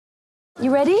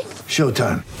You ready?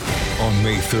 Showtime. On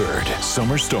May 3rd,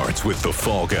 summer starts with The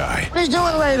Fall Guy. Let's do it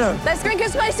later. Let's drink a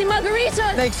spicy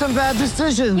margarita. Make some bad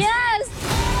decisions. Yes.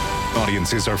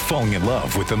 Audiences are falling in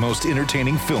love with the most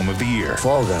entertaining film of the year.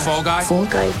 Fall Guy. Fall Guy? Fall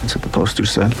Guy. That's what the poster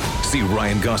said. See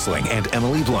Ryan Gosling and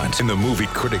Emily Blunt in the movie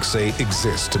critics say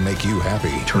exists to make you happy.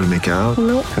 Trying to make it out?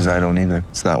 Nope. Because I don't either.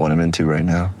 It's not what I'm into right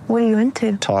now. What are you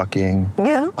into? Talking.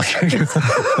 Yeah.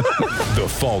 The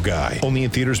Fall Guy. Only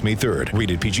in theaters May 3rd.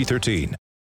 Rated PG-13.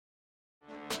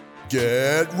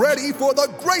 Get ready for the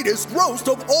greatest roast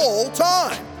of all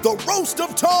time. The Roast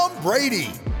of Tom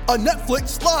Brady. A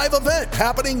Netflix live event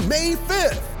happening May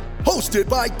 5th. Hosted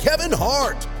by Kevin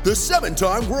Hart. The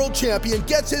 7-time world champion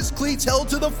gets his cleats held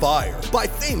to the fire by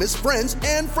famous friends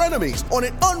and frenemies on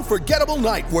an unforgettable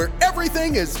night where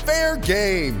everything is fair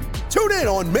game. Tune in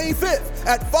on May 5th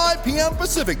at 5 p.m.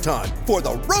 Pacific time for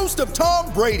the Roast of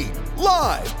Tom Brady.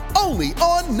 Live only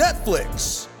on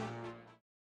Netflix.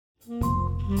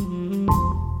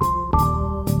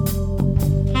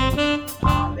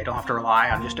 They don't have to rely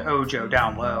on just Ojo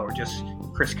down low or just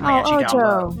Chris Comanche down Ojo.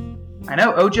 low. I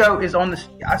know Ojo is on the.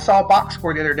 I saw a box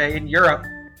score the other day in Europe.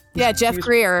 Yeah, Jeff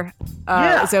Greer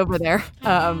is over there.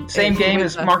 Same game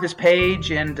as Marcus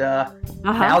Page and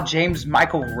now James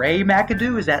Michael Ray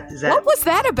McAdoo. Is that? What was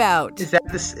that about? Is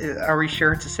that this? Are we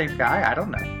sure it's the same guy? I don't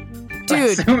know,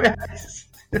 dude.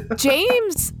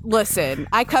 James, listen,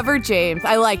 I covered James.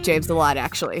 I like James a lot,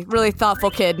 actually. Really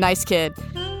thoughtful kid, nice kid.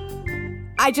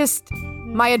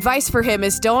 My advice for him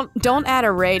is don't add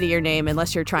a Ray to your name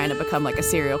unless you're trying to become like a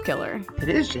serial killer. It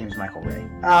is James Michael Ray.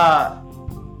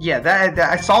 Yeah, that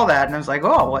I saw that and I was like,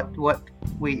 oh, what?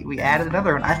 We added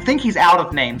another one. I think he's out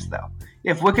of names though.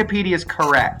 If Wikipedia is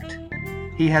correct,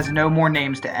 he has no more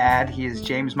names to add. He is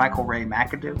James Michael Ray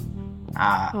McAdoo.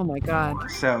 Oh my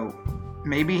God. So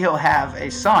maybe he'll have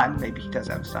a son. Maybe he does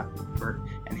have a son,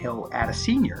 and he'll add a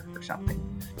senior or something.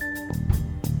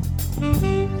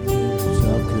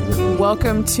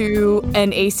 Welcome to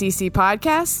an ACC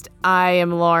podcast. I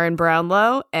am Lauren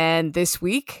Brownlow, and this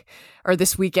weekend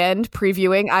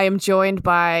previewing, I am joined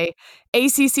by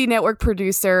ACC Network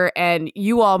producer, and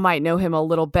you all might know him a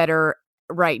little better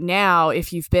right now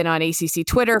if you've been on ACC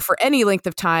Twitter for any length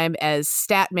of time as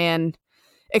Statman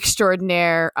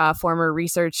extraordinaire, former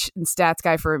research and stats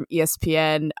guy from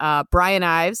ESPN, Brian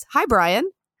Ives. Hi,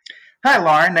 Brian. Hi,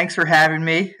 Lauren. Thanks for having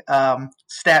me.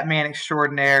 Statman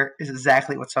extraordinaire is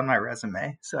exactly what's on my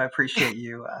resume, so I appreciate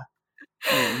you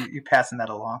passing that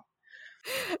along.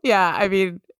 Yeah, I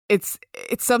mean, it's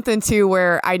something too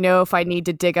where I know if I need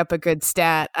to dig up a good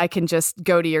stat, I can just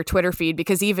go to your Twitter feed,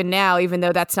 because even now, even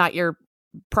though that's not your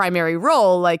primary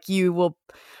role, like you will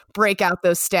break out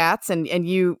those stats, and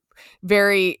you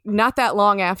not that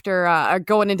long after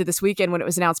going into this weekend when it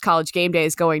was announced College Game Day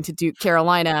is going to Duke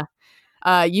Carolina.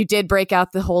 You did break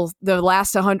out the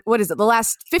last 100. What is it? The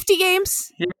last 50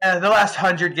 games? Yeah, the last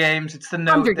 100 games. It's the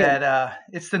note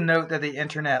that the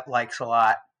internet likes a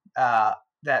lot.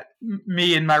 That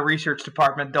me and my research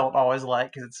department don't always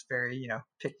like, because it's very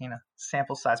picking a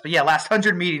sample size. But yeah, last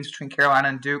 100 meetings between Carolina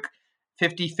and Duke,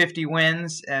 50-50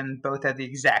 wins, and both had the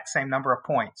exact same number of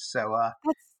points. So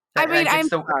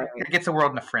it gets the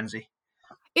world in a frenzy.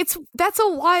 That's a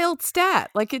wild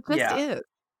stat. Like it just is.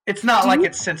 It's not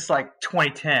it's since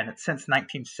 2010. It's since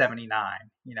 1979.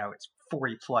 It's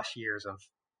 40 plus years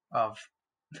of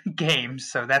games.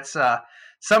 So that's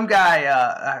some guy.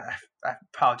 I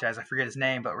apologize, I forget his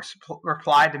name, but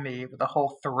replied to me with a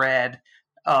whole thread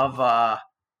of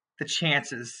the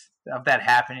chances of that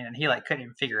happening, and he couldn't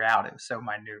even figure out. It was so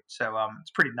minute. So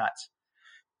it's pretty nuts.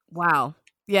 Wow.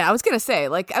 Yeah, I was gonna say,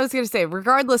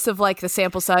 regardless of the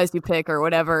sample size you pick or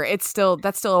whatever, that's still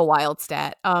a wild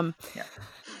stat. Yeah.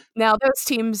 Now, those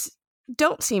teams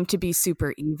don't seem to be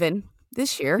super even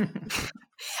this year.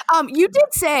 You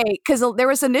did say, because there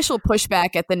was initial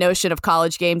pushback at the notion of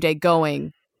College Game Day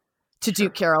going to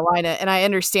Duke Carolina, and I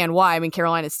understand why. I mean,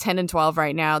 Carolina's 10-12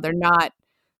 right now. They're not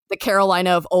the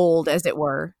Carolina of old, as it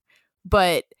were.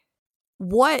 But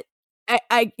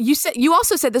you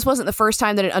also said this wasn't the first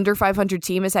time that an under 500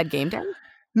 team has had game day?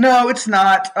 No, it's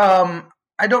not. I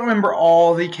don't remember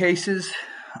all the cases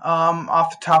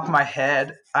off the top of my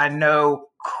head. I know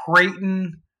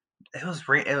Creighton. It was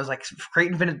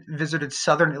Creighton visited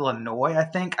Southern Illinois. I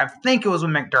think it was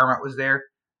when McDermott was there,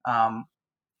 and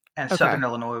Southern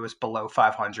Illinois was below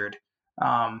 500.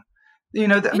 I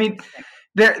mean,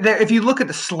 if you look at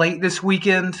the slate this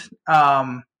weekend,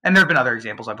 and there have been other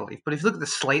examples, I believe, but if you look at the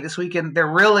slate this weekend, they're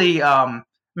really,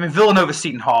 Villanova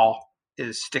Seton Hall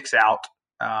sticks out.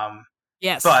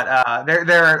 Yes, but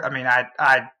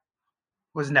I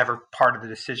was never part of the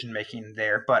decision making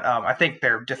there, but I think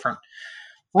they're different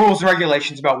rules and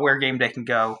regulations about where game day can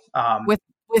go.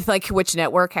 With like which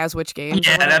network has which games.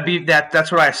 Yeah,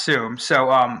 that's what I assume. So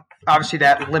obviously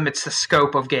that limits the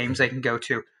scope of games they can go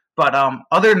to. But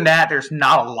other than that, there's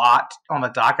not a lot on the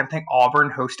docket. I think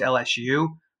Auburn hosts LSU,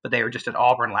 but they were just at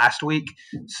Auburn last week.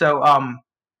 So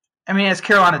I mean, as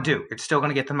Carolina Duke, it's still going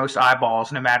to get the most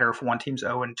eyeballs, no matter if one team's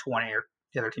 0-20 or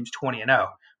the other team's 20-0.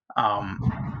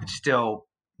 It's still,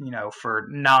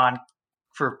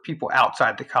 for people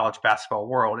outside the college basketball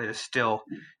world, it is still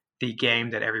the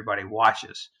game that everybody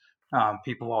watches.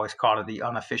 People always call it the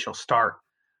unofficial start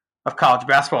of college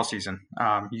basketball season.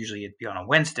 Usually it'd be on a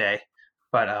Wednesday,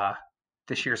 but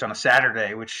this year's on a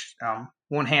Saturday, which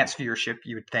will enhance viewership,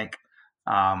 you would think.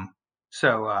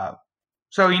 So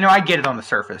I get it on the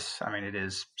surface. I mean, it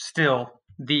is still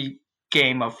the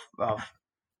game of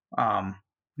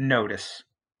notice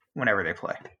whenever they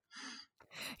play.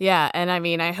 Yeah, and I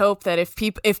mean, I hope that if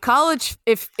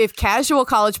casual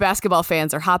college basketball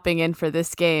fans are hopping in for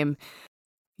this game,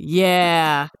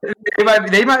 yeah,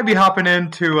 they might be hopping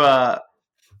into. I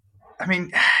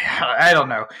don't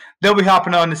know. They'll be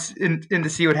hopping on in to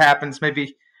see what happens.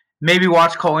 Maybe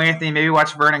watch Cole Anthony. Maybe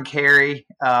watch Vernon Carey.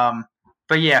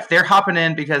 But yeah, if they're hopping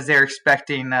in because they're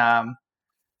expecting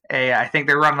I think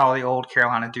they're running all the old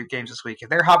Carolina Duke games this week. If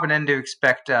they're hopping in to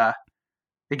expect the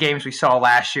games we saw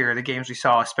last year, the games we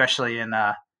saw especially in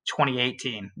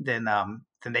 2018, then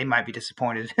they might be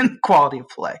disappointed in the quality of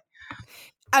play.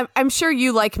 I'm sure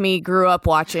you, like me, grew up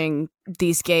watching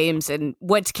these games and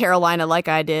went to Carolina like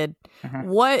I did. Mm-hmm.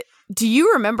 What do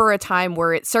you remember a time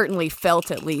where it certainly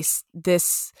felt at least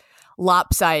this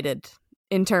lopsided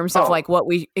in terms of like what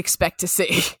we expect to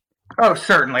see? Oh,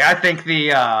 certainly. I think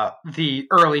the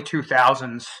early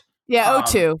 2000s. Yeah,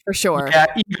 02 for sure. Yeah,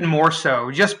 even more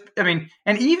so. And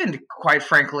even quite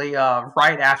frankly,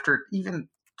 right after even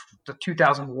the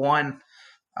 2001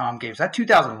 games, that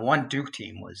 2001 Duke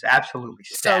team was absolutely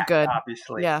stacked, so good.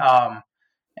 Obviously, yeah.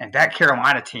 And that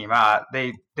Carolina team,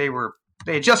 they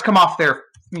had just come off their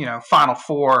Final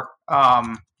Four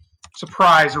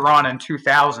surprise run in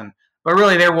 2000, but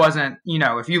really there wasn't.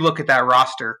 If you look at that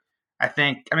roster,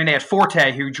 they had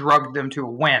Forte who drugged them to a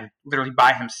win literally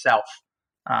by himself.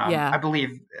 I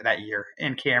believe that year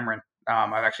in Cameron.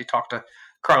 I've actually talked to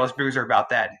Carlos Boozer about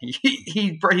that.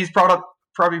 He's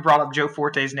probably brought up Joe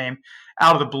Forte's name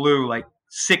out of the blue like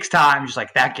 6 times, just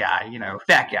like that guy,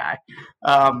 that guy.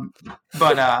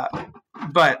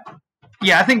 But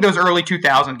yeah, I think those early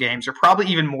 2000 games are probably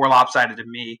even more lopsided to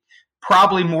me.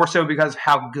 Probably more so because of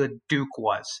how good Duke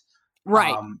was.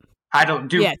 Right.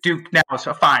 Duke now is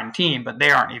a fine team, but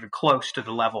they aren't even close to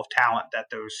the level of talent that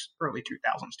those early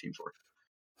 2000s teams were.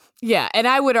 Yeah, and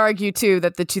I would argue too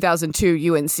that the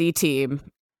 2002 UNC team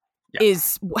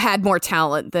had more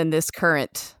talent than this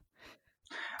current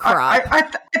crop. I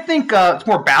think it's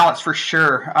more balanced for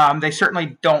sure. They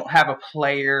certainly don't have a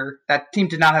player. That team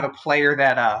did not have a player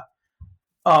that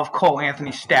of Cole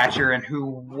Anthony's stature and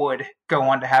who would go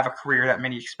on to have a career that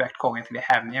many expect Cole Anthony to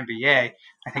have in the NBA.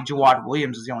 I think Jawad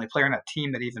Williams is the only player in that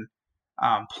team that even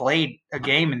played a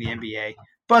game in the NBA.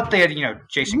 But they had,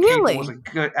 Jason Capel was a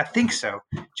good. I think so.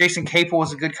 Jason Capel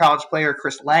was a good college player.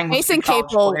 Chris Lang was a good college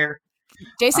player.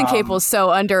 Jason Capel is so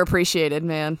underappreciated,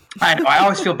 man. I know. I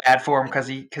always feel bad for him because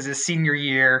his senior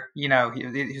year, he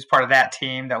was part of that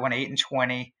team that went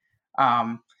 8-20.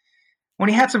 When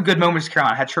he had some good moments,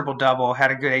 Carolina had triple-double,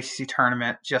 had a good ACC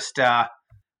tournament. Just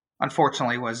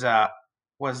unfortunately was the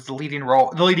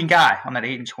leading guy on that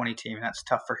 8-20 team, and that's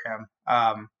tough for him.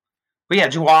 But yeah,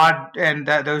 Jawad and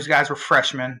those guys were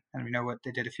freshmen, and we know what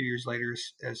they did a few years later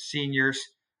as seniors.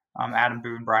 Adam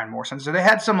Boone, Brian Morrison. So they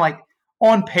had some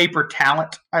on paper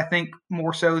talent, I think,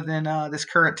 more so than this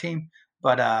current team.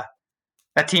 But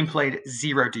that team played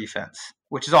zero defense,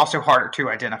 which is also harder to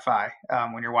identify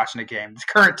when you're watching a game. This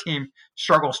current team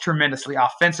struggles tremendously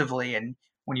offensively, and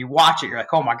when you watch it, you're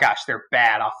like, oh my gosh, they're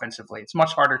bad offensively. It's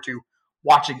much harder to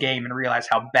watch a game and realize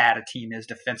how bad a team is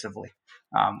defensively,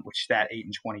 which that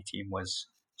 8-20 team was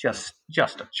just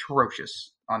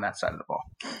atrocious on that side of the ball.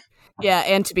 Yeah,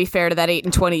 and to be fair to that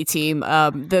 8-20 team,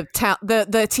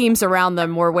 the teams around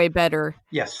them were way better.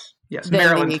 Yes,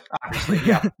 Maryland, obviously.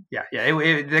 Yeah.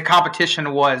 The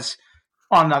competition was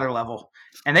on another level,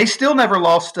 and they still never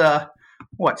lost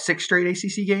 6 straight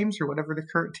ACC games or whatever the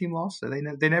current team lost. So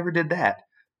they never did that.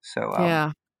 So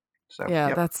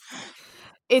that's.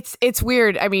 It's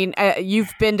weird. I mean,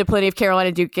 you've been to plenty of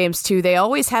Carolina Duke games too. They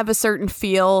always have a certain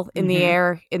feel in the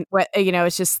air.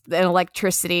 It's just an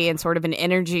electricity and sort of an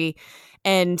energy.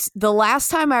 And the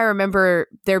last time I remember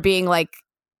there being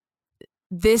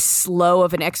this low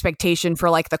of an expectation for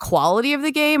the quality of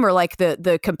the game or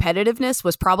the competitiveness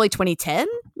was probably 2010,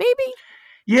 maybe.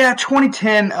 Yeah,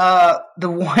 2010, the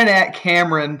one at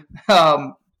Cameron.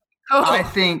 I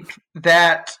think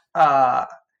that, that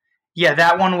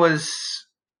one was,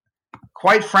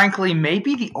 quite frankly,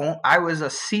 maybe the only. I was a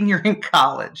senior in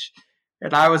college,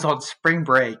 and I was on spring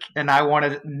break, and I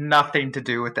wanted nothing to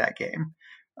do with that game.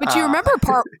 But you remember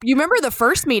the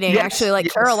first meeting, yes, actually, like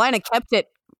yes. Carolina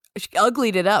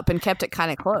uglied it up and kept it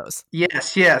kind of close.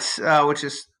 Yes, which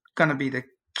is going to be the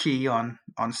key on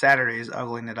Saturday is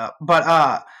uglying it up.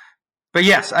 But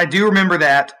yes, I do remember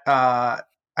that.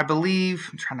 I believe,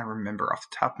 I'm trying to remember off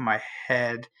the top of my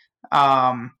head. They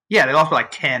lost by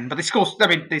like 10, but they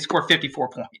scored 54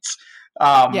 points.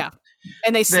 And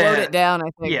they slowed it down, I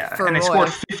think. Yeah, for and they Roy. scored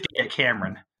 50 at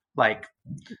Cameron. When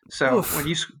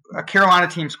you a Carolina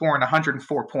team scoring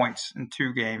 104 points in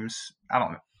 2 games, I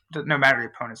don't know. No matter the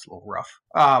opponent's a little rough.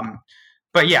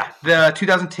 But yeah, the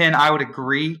 2010, I would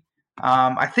agree.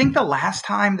 I think the last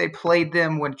time they played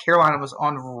them when Carolina was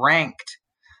unranked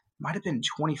might have been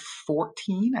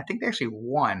 2014. I think they actually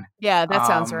won. Yeah, that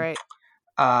sounds right.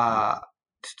 I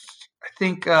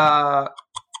think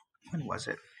when was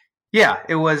it? Yeah,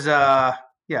 it was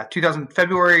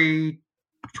February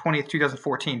 20th,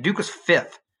 2014. Duke was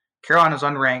 5th. Carolina was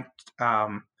unranked.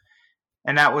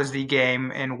 And that was the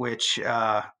game in which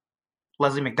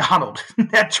Leslie McDonald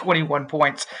had 21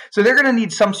 points. So they're going to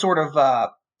need some sort of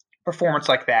performance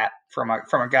like that from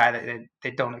a guy that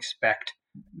they don't expect.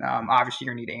 Obviously,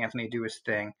 you're going to need Anthony to do his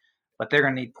thing, but they're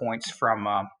going to need points from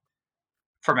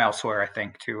elsewhere, I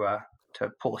think, to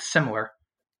pull a similar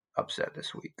upset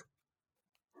this week.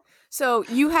 So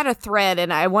you had a thread,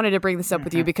 and I wanted to bring this up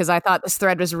with you because I thought this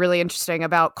thread was really interesting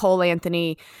about Cole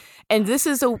Anthony. And this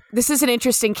is an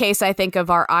interesting case, I think, of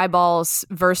our eyeballs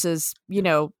versus,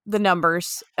 the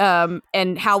numbers,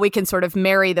 and how we can sort of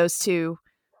marry those two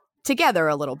together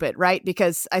a little bit, right?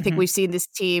 Because I think we've seen this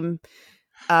team,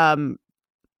 the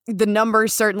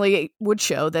numbers certainly would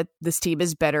show that this team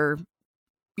is better,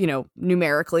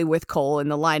 numerically with Cole in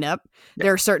the lineup. Yeah.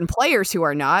 There are certain players who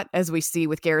are not, as we see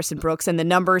with Garrison Brooks, and the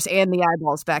numbers and the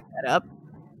eyeballs back that up.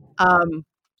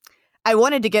 I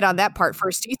wanted to get on that part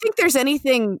first. Do you think there's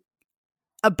anything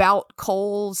about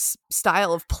Cole's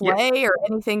style of play or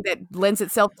anything that lends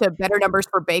itself to better numbers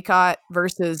for Bacot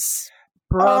versus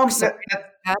Brooks?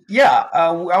 I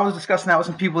was discussing that with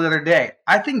some people the other day.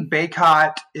 I think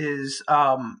Bacot is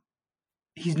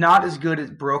he's not as good as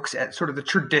Brooks at sort of the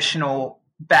traditional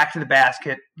back to the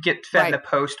basket, get fed in the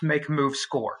post, make a move,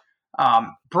 score.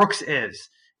 Brooks is.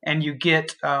 And you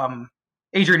get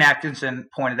Adrian Atkinson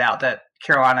pointed out that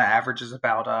Carolina averages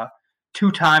about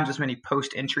 2 times as many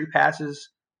post-entry passes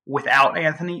without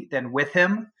Anthony than with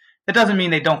him. That doesn't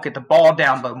mean they don't get the ball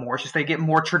down low more. It's just they get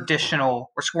more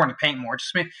traditional – or scoring the paint more. It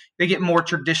just means they get more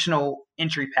traditional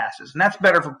entry passes. And that's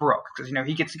better for Brooks because,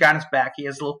 he gets the guy on his back. He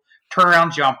has a little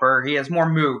turnaround jumper. He has more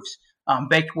moves.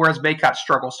 Whereas Bacot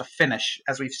struggles to finish,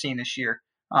 as we've seen this year,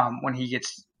 when he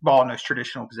gets ball in those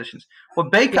traditional positions.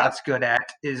 What Bacot's good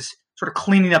at is sort of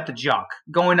cleaning up the junk,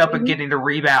 going up and getting the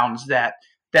rebounds that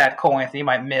Cole Anthony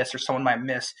might miss or someone might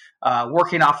miss,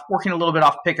 working a little bit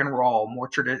off pick and roll, more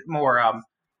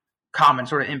common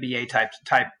sort of NBA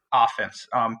type offense.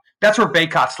 That's where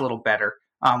Bacot's a little better,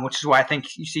 which is why I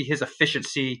think you see his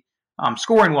efficiency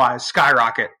scoring wise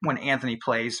skyrocket when Anthony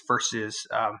plays versus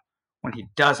when he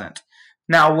doesn't.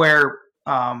 Now where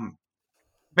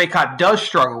Bacot does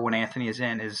struggle when Anthony is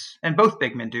in and both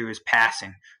big men do, is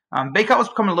passing. Bacot was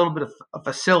becoming a little bit of a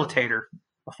facilitator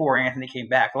before Anthony came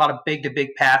back. A lot of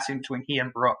big-to-big passing between he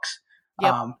and Brooks.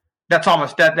 Yep.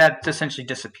 That essentially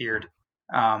disappeared.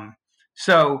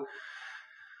 So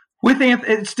with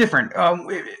Anthony, it's different.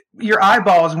 Your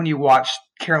eyeballs when you watch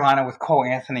Carolina with Cole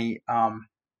Anthony, the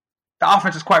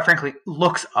offense is quite frankly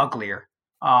looks uglier.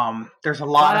 There's a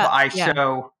lot of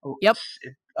ISO. Yeah. Yep.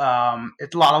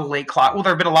 It's a lot of late clock. Well,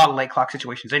 there have been a lot of late clock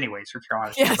situations anyways for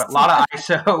Carolina, but a lot of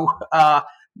ISO.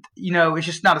 It's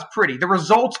just not as pretty. The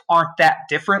results aren't that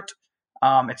different.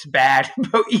 It's bad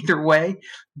either way,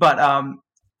 but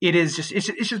it's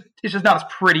just not as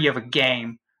pretty of a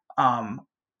game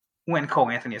when Cole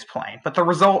Anthony is playing. But the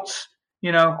results,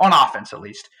 on offense at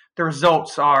least, the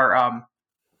results are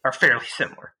fairly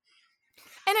similar.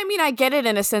 And I mean, I get it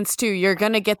in a sense too. You're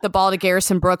going to get the ball to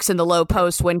Garrison Brooks in the low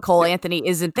post when Cole Anthony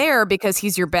isn't there because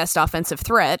he's your best offensive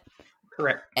threat.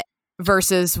 Correct.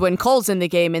 Versus when Cole's in the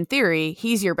game, in theory,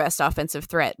 he's your best offensive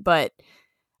threat. But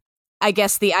I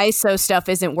guess the ISO stuff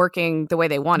isn't working the way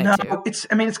they want it to.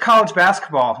 It's college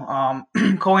basketball.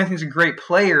 Cole Anthony's a great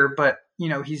player, but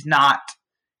he's not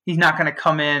going to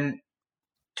come in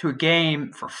to a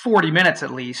game for 40 minutes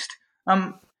at least.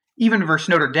 Even versus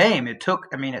Notre Dame, it took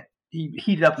he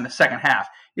heated up in the second half.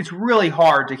 It's really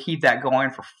hard to keep that going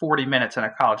for 40 minutes in a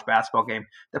college basketball game.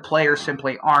 The players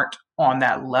simply aren't on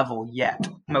that level yet,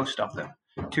 most of them,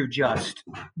 to just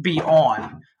be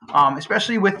on.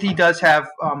 Especially with, he does have,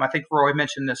 I think Roy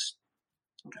mentioned this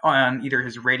on either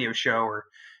his radio show or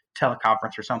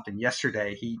teleconference or something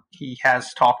yesterday. He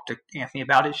has talked to Anthony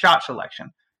about his shot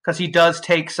selection, because he does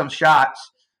take some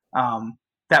shots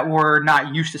that we're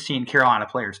not used to seeing Carolina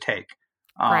players take.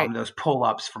 Right. Those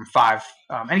pull-ups from 5,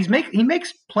 and he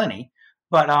makes plenty,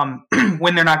 but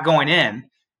when they're not going in,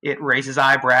 it raises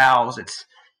eyebrows. It's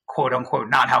quote unquote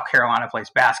not how Carolina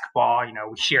plays basketball.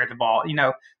 We share the ball.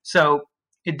 So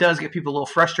it does get people a little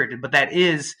frustrated. But that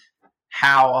is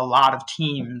how a lot of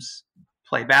teams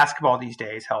play basketball these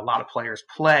days. How a lot of players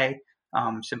play,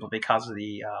 simply because of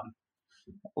the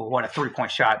what a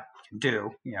 3-point shot can do.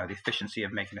 The efficiency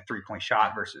of making a 3-point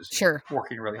shot versus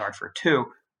working really hard for a 2.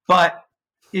 But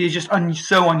it is just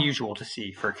so unusual to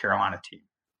see for a Carolina team.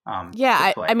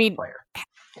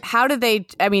 How do they?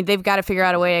 They've got to figure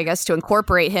out a way, I guess, to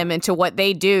incorporate him into what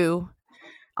they do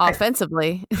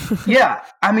offensively. And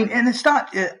it's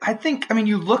not. I think.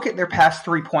 You look at their past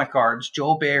 3-point guards: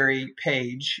 Joel Berry,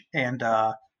 Page, and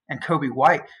Kobe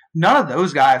White. None of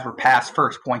those guys were past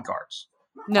first point guards.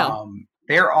 No,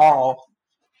 they're all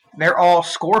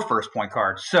score first point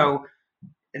guards. So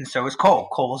is Cole.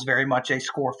 Cole is very much a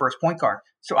score first point guard.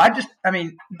 So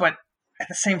but at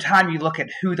the same time, you look at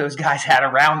who those guys had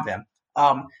around them.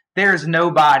 There's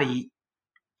nobody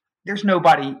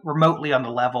remotely on the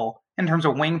level in terms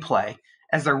of wing play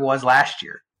as there was last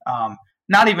year.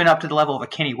 Not even up to the level of a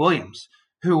Kenny Williams,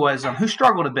 who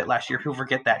struggled a bit last year. People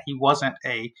forget that he wasn't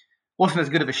as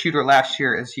good of a shooter last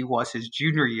year as he was his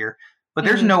junior year. But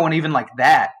there's no one even like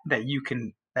that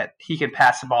he can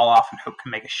pass the ball off and hope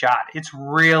can make a shot. It's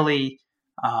really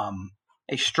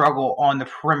a struggle on the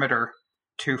perimeter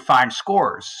to find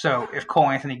scores. So if Cole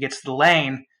Anthony gets to the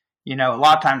lane, a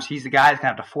lot of times he's the guy that's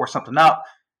going to have to force something up.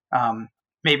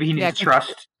 Maybe he needs to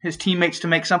trust his teammates to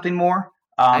make something more.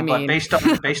 But based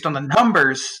on the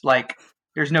numbers,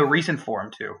 there's no reason for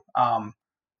him to.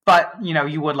 But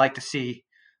you would like to see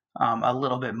a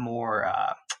little bit more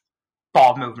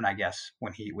ball movement, I guess,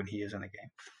 when he is in the game.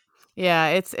 Yeah,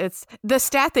 it's the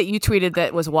stat that you tweeted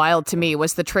that was wild to me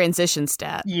was the transition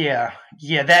stat. Yeah,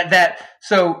 that.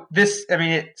 So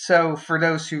for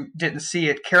those who didn't see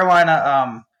it,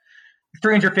 Carolina,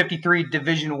 353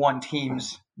 Division I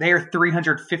teams, they are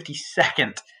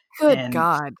 352nd. Good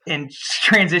God! In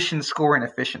transition scoring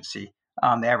efficiency,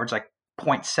 they average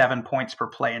 0.7 points per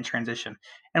play in transition.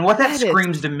 And what that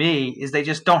screams to me is they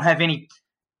just don't have any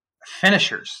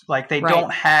finishers. They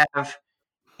don't have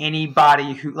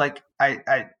anybody who I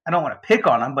don't want to pick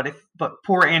on him, but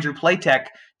poor Andrew Platek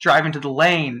driving to the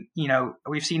lane,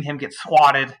 we've seen him get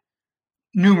swatted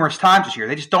numerous times this year.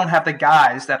 They just don't have the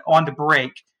guys that on the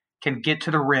break can get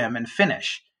to the rim and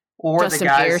finish. Or Justin the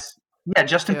guys Pierce. Yeah,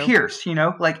 Justin Pierce,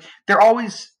 they're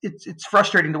always it's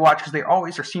frustrating to watch because they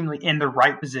always are seemingly in the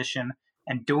right position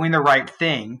and doing the right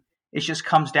thing. It just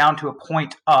comes down to a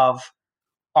point of,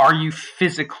 are you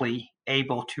physically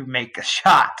able to make a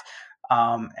shot?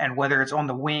 And whether it's on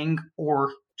the wing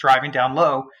or driving down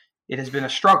low, it has been a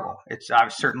struggle. It's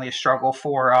certainly a struggle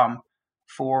for a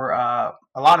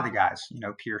lot of the guys.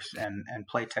 Pierce and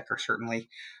Platek are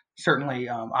certainly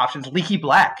options. Leaky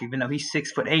Black, even though he's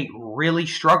 6'8", really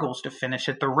struggles to finish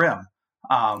at the rim.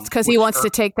 It's because he wants to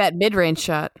take that mid-range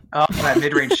shot. Oh, that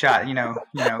mid-range shot!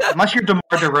 Unless you're DeMar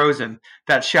DeRozan,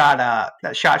 that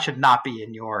shot should not be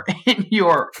in your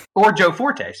or Joe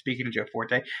Forte. Speaking of Joe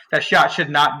Forte, that shot should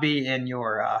not be in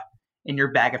your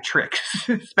bag of tricks,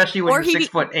 especially when you're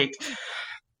 6'8".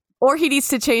 Or he needs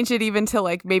to change it even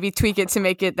to maybe tweak it to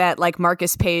make it that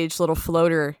Marcus Page little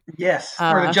floater. Yes,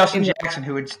 or the Justin Jackson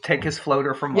who would take his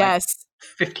floater from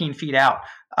 15 feet out.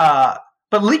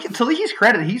 But to Leaky's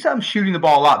credit, he's shooting the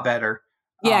ball a lot better.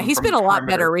 Yeah, he's been a lot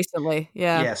better recently.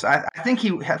 Yeah. Yes, I think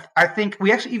I think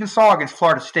we actually even saw against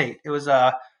Florida State. It was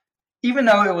even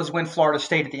though it was when Florida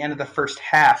State at the end of the first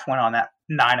half went on that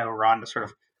 9-0 run to sort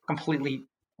of completely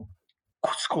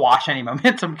squash any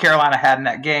momentum Carolina had in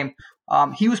that game.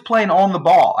 He was playing on the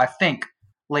ball, I think,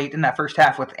 late in that first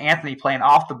half with Anthony playing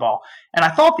off the ball. And I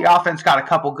thought the offense got a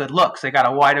couple good looks. They got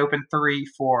a wide open 3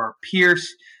 for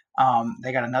Pierce.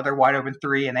 They got another wide open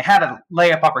 3, and they had a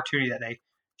layup opportunity that they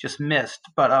just missed.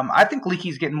 But I think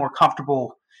Leaky's getting more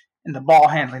comfortable in the ball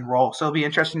handling role. So it'll be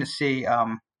interesting to see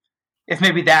if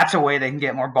maybe that's a way they can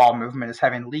get more ball movement, is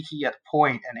having Leaky at the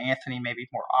point and Anthony maybe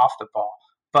more off the ball.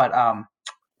 But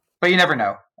you never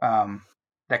know.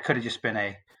 That could have just been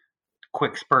a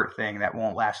quick spurt thing that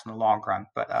won't last in the long run.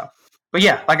 But But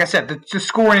yeah, like I said, the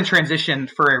scoring in transition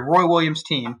for a Roy Williams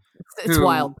team, It's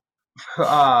wild.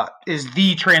 Is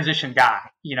the transition guy.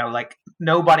 Like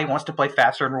nobody wants to play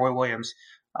faster than Roy Williams,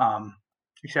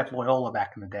 except Loyola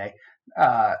back in the day.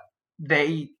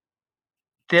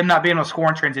 Them not being able to score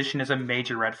in transition is a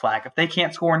major red flag. If they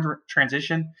can't score in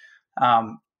transition,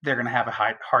 they're going to have a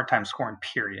hard time scoring.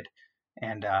 Period,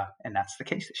 and that's the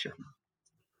case this year.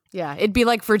 Yeah, it'd be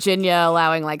like Virginia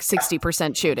allowing like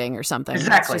 60% shooting or something.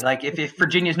 Exactly. Like if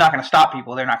Virginia's not going to stop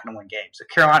people, they're not going to win games. If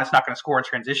Carolina's not going to score in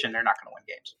transition, they're not going to win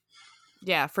games.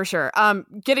 Yeah, for sure. I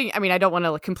don't want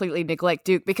to completely neglect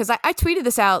Duke because I tweeted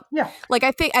this out. Yeah. Like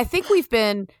I think we've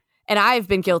been, and I've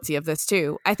been guilty of this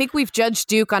too. I think we've judged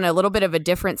Duke on a little bit of a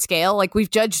different scale. Like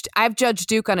I've judged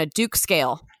Duke on a Duke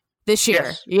scale this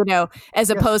year, yes. As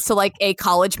opposed to like a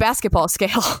college basketball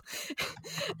scale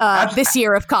this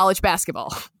year of college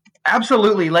basketball.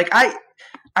 Absolutely. Like I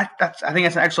think that's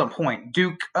an excellent point.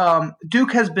 Duke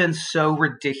has been so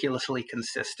ridiculously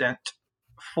consistent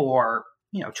for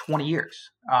 20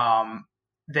 years.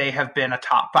 They have been a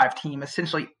top 5 team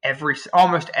essentially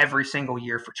almost every single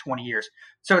year for 20 years.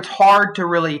 So it's hard to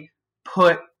really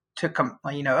this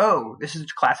is a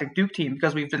classic Duke team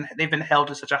because they've been held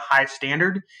to such a high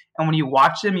standard. And when you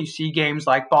watch them, you see games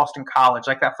like Boston College,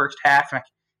 like that first half, and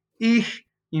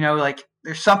like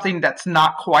there's something that's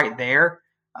not quite there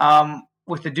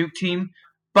with the Duke team.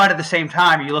 But at the same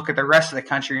time, you look at the rest of the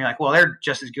country and you're like, well, they're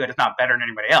just as good, if not better than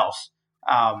anybody else.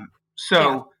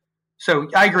 So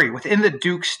I agree. Within the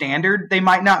Duke standard, they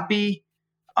might not be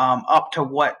up to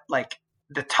what like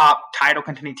the top title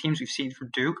contending teams we've seen from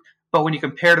Duke. But when you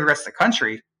compare to the rest of the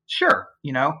country, sure,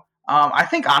 I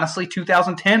think honestly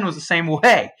 2010 was the same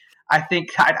way. I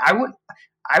think I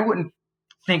wouldn't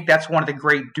think that's one of the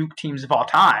great Duke teams of all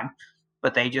time,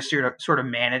 but they just sort of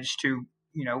managed to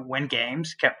win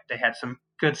games. They had some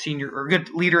good good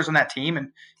leaders on that team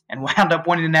and wound up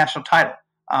winning the national title.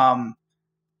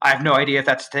 I have no idea if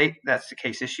that's the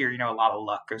case this year. A lot of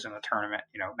luck goes in the tournament,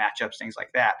 matchups, things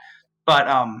like that. But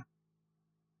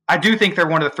I do think they're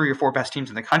one of the 3 or 4 best teams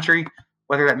in the country.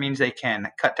 Whether that means they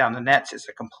can cut down the nets is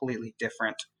a completely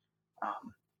different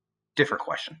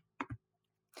question.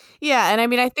 Yeah,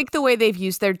 and I think the way they've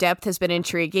used their depth has been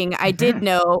intriguing. I did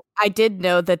know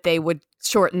that they would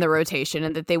shorten the rotation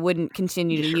and that they wouldn't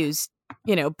continue to use,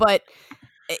 but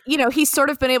he's sort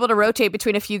of been able to rotate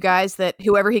between a few guys that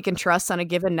whoever he can trust on a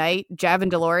given night.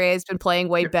 Javin DeLaurier has been playing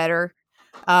way better.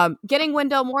 Getting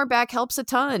Wendell Moore back helps a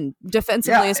ton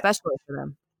defensively, especially for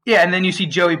them. Yeah, and then you see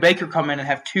Joey Baker come in and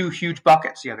have 2 huge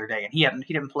buckets the other day, and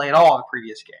he didn't play at all the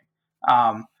previous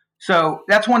game. So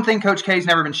that's one thing Coach K's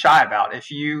never been shy about. If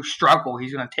you struggle,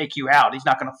 he's going to take you out. He's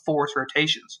not going to force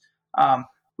rotations.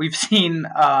 We've seen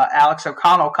Alex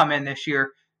O'Connell come in this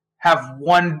year, have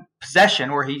one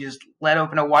possession where he just let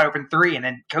open a wide open 3, and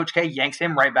then Coach K yanks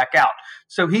him right back out.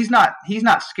 So he's not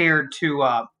scared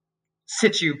to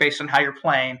sit you based on how you're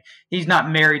playing. He's not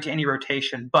married to any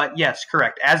rotation. But yes,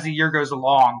 correct. As the year goes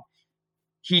along,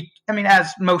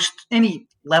 as any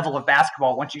level of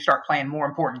basketball, once you start playing more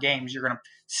important games, you're going to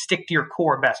stick to your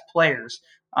core best players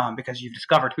because you've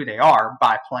discovered who they are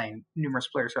by playing numerous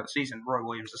players throughout the season. Roy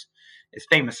Williams is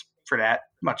famous for that,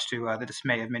 much to the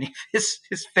dismay of many of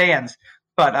his fans.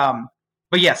 But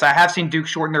yes, I have seen Duke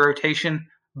shorten their rotation,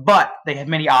 but they have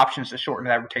many options to shorten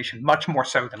that rotation, much more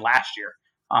so than last year.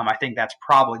 I think that's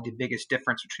probably the biggest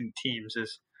difference between teams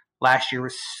is last year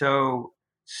was so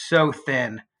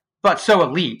thin, but so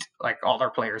elite. Like all their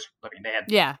players, they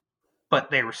had, but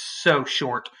they were so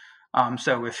short.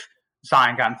 So if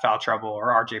Zion got in foul trouble or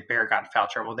RJ Barrett got in foul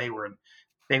trouble, they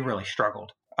really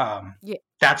struggled.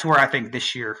 That's where I think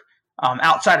this year,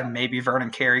 outside of maybe Vernon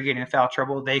Carey getting in foul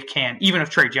trouble, they can, even if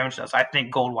Trey Jones does, I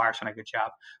think Goldwire's done a good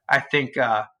job. I think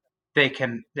they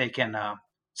can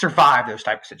survive those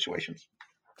type of situations.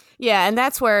 Yeah, and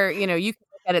that's where, you can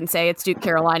look at it and say it's Duke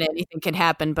Carolina, anything can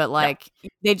happen, but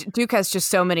Duke has just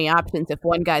so many options if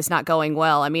one guy's not going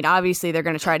well. Obviously they're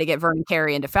going to try to get Vernon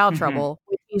Carey into foul trouble,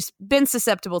 which he's been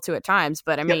susceptible to at times,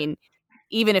 but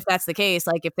even if that's the case,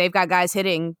 like if they've got guys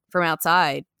hitting from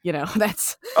outside,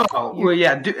 that's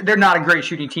they're not a great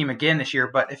shooting team again this year,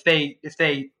 but if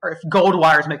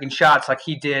Goldwire's making shots like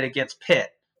he did against Pitt,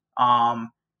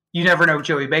 you never know if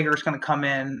Joey Baker is going to come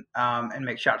in and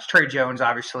make shots. Trey Jones,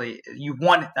 obviously,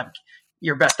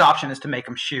 your best option is to make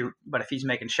him shoot, but if he's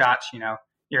making shots, you're going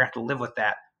to have to live with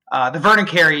that. The Vernon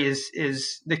Carey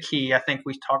is the key. I think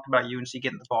we talked about UNC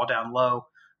getting the ball down low.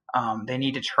 They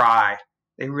need to try.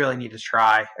 They really need to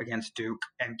try against Duke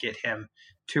and get him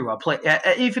to play,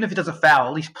 even if he does a foul,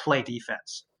 at least play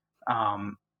defense.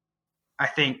 I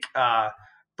think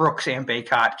Brooks and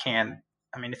Baycott can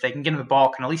I mean, if they can get him the ball,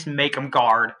 can at least make him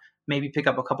guard, maybe pick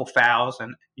up a couple fouls,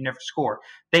 and you never score.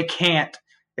 They can't.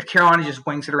 If Carolina just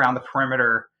wings it around the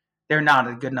perimeter, they're not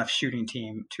a good enough shooting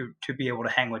team to be able to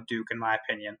hang with Duke, in my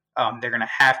opinion. They're going to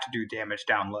have to do damage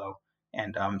down low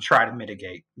and try to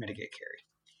mitigate carry.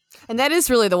 And that is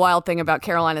really the wild thing about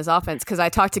Carolina's offense, because I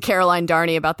talked to Caroline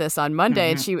Darney about this on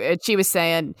Monday, and she was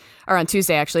saying, or on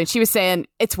Tuesday actually, and she was saying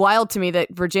it's wild to me that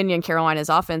Virginia and Carolina's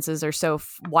offenses are so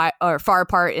far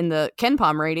apart in the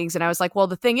KenPom ratings. And I was like, well,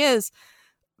 the thing is,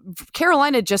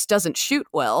 Carolina just doesn't shoot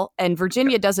well, and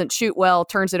Virginia doesn't shoot well,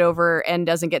 turns it over, and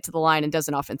doesn't get to the line and does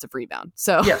an offensive rebound.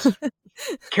 So yes,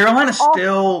 Carolina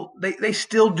still they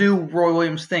still do Roy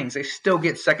Williams things. They still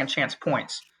get second chance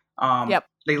points.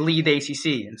 They lead the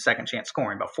ACC in second chance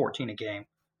scoring, about 14 a game,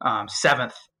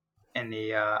 7th in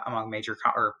the among major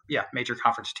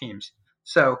conference teams.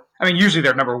 So, I mean, usually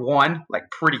they're number 1, like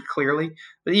pretty clearly.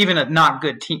 But even a not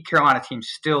good Carolina team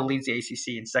still leads the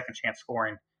ACC in second chance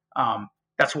scoring.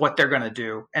 That's what they're going to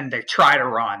do, and they try to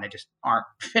run. They just aren't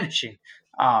finishing.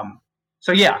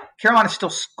 So, yeah, Carolina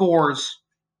still scores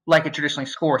like it traditionally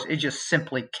scores. It just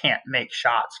simply can't make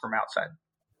shots from outside,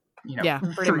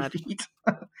 pretty 3 much. feet.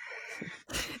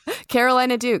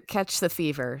 Carolina Duke, catch the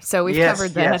fever. So we've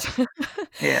covered that.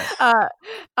 Yes.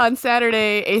 On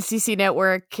Saturday, ACC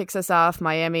Network kicks us off.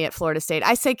 Miami at Florida State.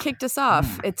 I say kicked us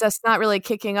off. It's just not really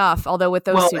kicking off. Although with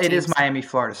those two teams, it is Miami,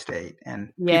 Florida State,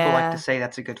 and people like to say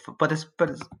that's a good. But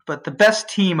the best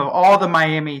team of all the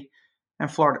Miami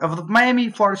and Florida of the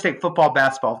Miami, Florida State football,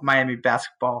 basketball, Miami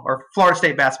basketball, or Florida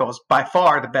State basketball is by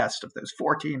far the best of those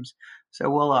 4 teams. So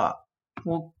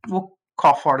we'll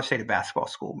call Florida State a basketball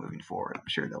school moving forward. I'm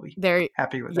sure they'll be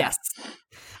happy with that. Yes.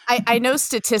 I know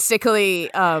statistically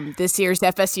this year's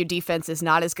FSU defense is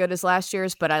not as good as last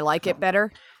year's, but I like it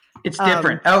better. It's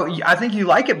different. I think you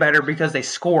like it better because they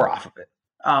score off of it.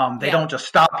 They don't just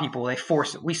stop people; they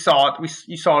force it. We saw it.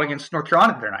 You saw it against North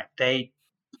Carolina the other night.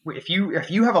 If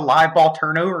you have a live ball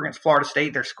turnover against Florida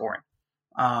State, they're scoring.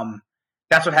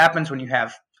 That's what happens when you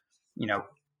have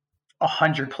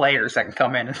 100 players that can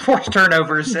come in and force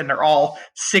turnovers, and they're all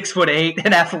 6'8"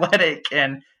 and athletic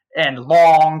and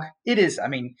long. It is. I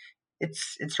mean,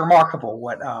 it's remarkable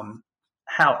what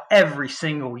how every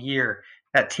single year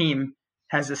that team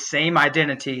has the same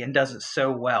identity and does it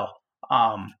so well.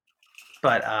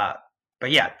 But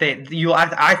yeah,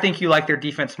 I think you like their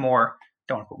defense more.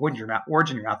 Don't put words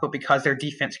in your mouth, but because their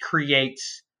defense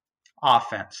creates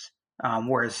offense,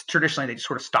 whereas traditionally they just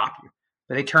sort of stop you.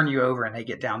 But they turn you over and they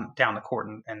get down the court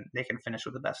and they can finish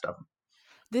with the best of them.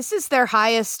 This is their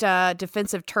highest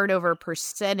defensive turnover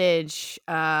percentage,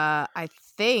 I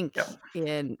think,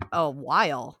 in a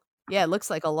while. Yeah, it looks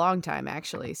like a long time,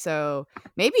 actually. So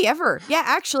maybe ever. Yeah,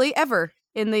 actually, ever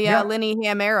in the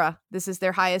Linehan era. This is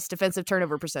their highest defensive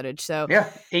turnover percentage. So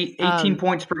 18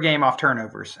 points per game off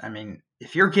turnovers. I mean,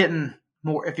 if you're getting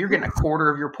a quarter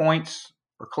of your points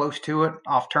or close to it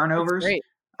off turnovers,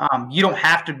 you don't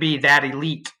have to be that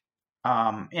elite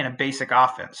in a basic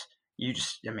offense. You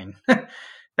just, I mean,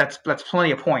 that's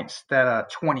plenty of points.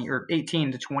 That 20 or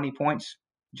 18 to 20 points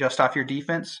just off your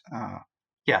defense.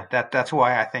 That's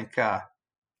why I think a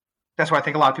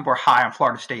lot of people are high on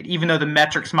Florida State, even though the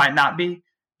metrics might not be,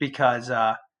 because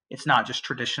it's not just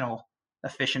traditional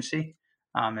efficiency.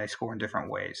 They score in different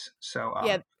ways. So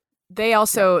they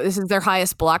also this is their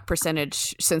highest block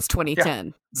percentage since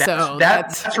 2010.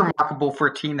 That's remarkable for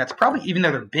a team that's probably, even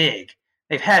though they're big,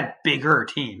 they've had bigger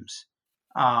teams.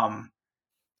 That's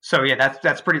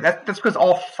because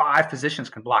all 5 positions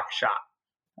can block a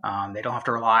shot. They don't have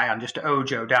to rely on just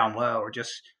Ojo down low or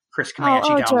just Chris Comanche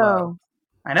down low.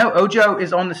 I know Ojo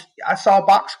is on this. I saw a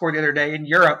box score the other day in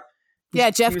Europe.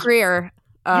 Jeff Greer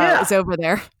is over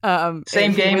there.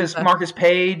 Same game as Marcus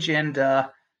Page and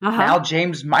now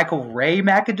James Michael Ray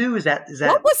McAdoo. Is that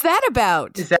what was that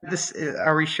about? Is that this?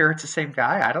 Are we sure it's the same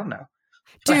guy? I don't know,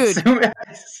 dude.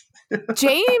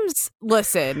 James,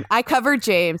 listen, I covered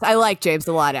James. I like James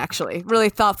a lot, actually. Really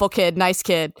thoughtful kid, nice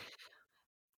kid.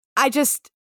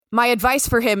 My advice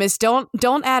for him is don't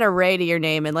add a Ray to your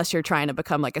name unless you're trying to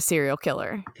become like a serial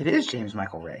killer. It is James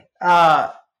Michael Ray.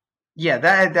 That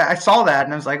I saw that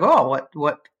and I was like, oh,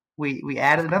 what? We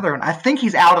added another one. I think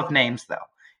he's out of names though.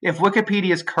 If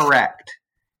Wikipedia is correct,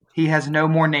 he has no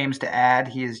more names to add.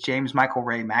 He is James Michael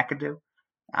Ray McAdoo.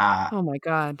 Oh my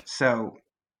God. So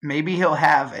maybe he'll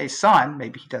have a son.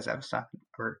 Maybe he does have a son,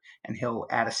 and he'll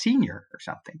add a senior or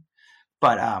something.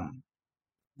 But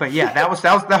yeah, that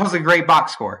was a great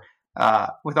box score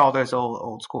with all those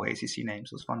old school ACC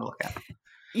names. It was fun to look at.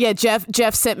 Yeah,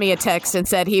 Jeff sent me a text and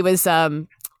said he was going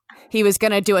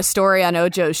to do a story on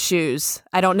Ojo's shoes.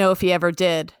 I don't know if he ever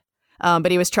did,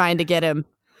 but he was trying to get him.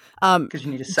 Because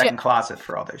you need a second closet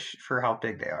for all those for how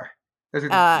big they are. Those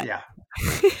are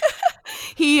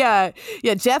yeah.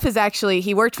 Jeff is actually,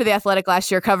 he worked for The Athletic last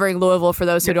year covering Louisville, for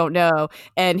those who don't know,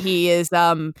 and he is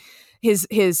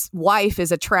his wife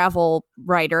is a travel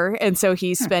writer, and so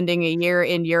he's spending a year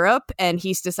in Europe, and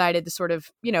he's decided to sort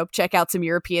of, check out some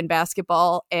European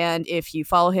basketball. And if you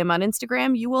follow him on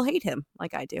Instagram, you will hate him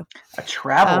like I do. A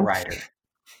travel writer.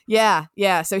 Yeah.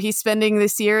 So he's spending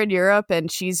this year in Europe,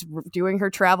 and she's doing her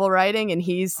travel writing, and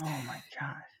he's. Oh my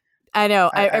god. I know.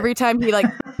 every time he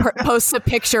posts a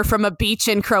picture from a beach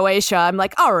in Croatia, I'm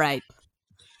like, all right.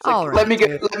 All right.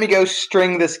 Let me go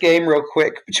string this game real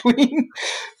quick between.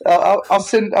 I'll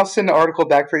send an article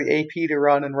back for the AP to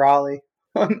run in Raleigh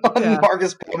on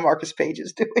Marcus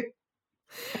Page's doing.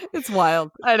 It's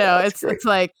wild. I know. It's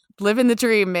like living the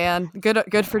dream, man.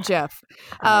 Good for Jeff.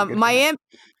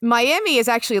 Miami is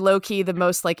actually low key the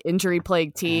most injury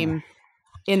plagued team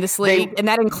in this league, and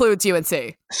that includes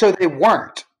UNC. So they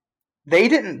weren't. They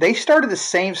didn't. They started the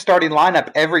same starting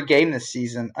lineup every game this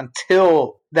season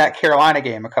until that Carolina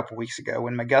game a couple weeks ago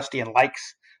when McGusty and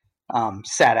Likes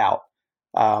sat out.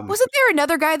 Wasn't there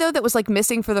another guy though that was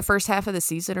missing for the first half of the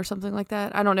season or something like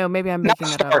that? I don't know. Maybe I'm making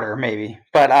that up. Starter, maybe,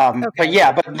 but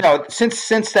no.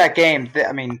 Since that game,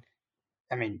 I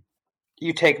mean,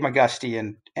 you take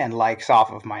McGusty and Likes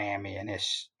off of Miami, and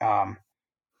it's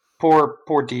poor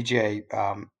DJ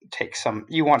takes some.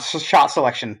 You want shot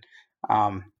selection.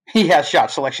 He has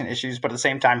shot selection issues, but at the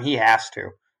same time, he has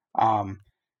to.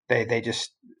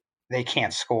 They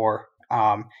can't score.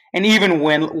 And even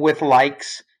with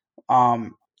Likes,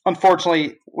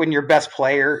 unfortunately, when your best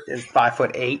player is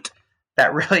 5'8",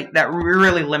 that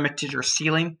really limited your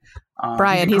ceiling.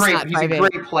 Brian, he's a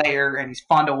great player and he's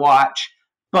fun to watch,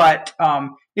 but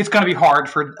it's going to be hard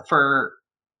for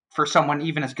someone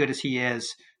even as good as he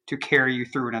is to carry you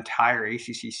through an entire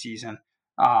ACC season.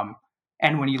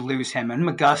 And when you lose him, and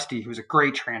McGusty, who's a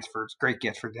great transfer, it's a great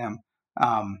gift for them,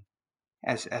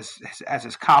 as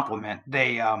his compliment.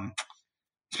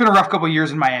 It's been a rough couple of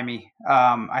years in Miami.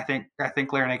 I think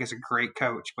Larinaga is a great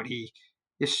coach, but he's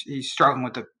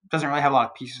struggling doesn't really have a lot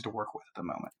of pieces to work with at the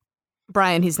moment.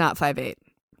 Brian, he's not 5'8".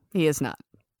 He is not.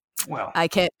 Well, I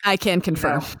can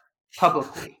confirm.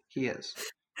 Publicly, he is.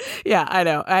 Yeah, I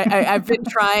know. I've been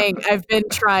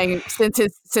trying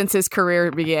since his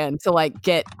career began to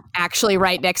get actually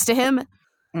right next to him.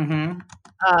 Mm-hmm.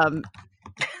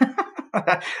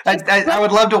 I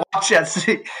would love to watch that. He's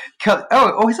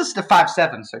listed to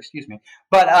 5'7", so excuse me.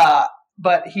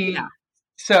 But he. Yeah.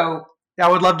 So I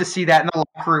would love to see that in the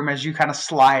locker room as you kind of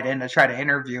slide in to try to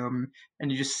interview him,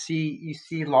 and you see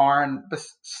Lauren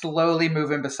slowly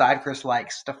moving beside Chris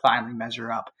Likes to finally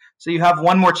measure up. So you have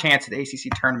one more chance at the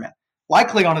ACC tournament,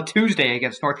 likely on a Tuesday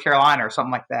against North Carolina or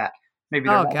something like that. Maybe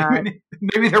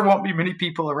there won't be many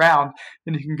people around,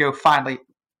 and you can go finally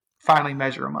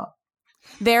measure them up.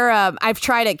 I've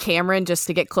tried at Cameron just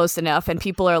to get close enough, and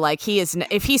people are like,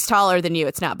 if he's taller than you,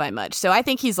 it's not by much. So I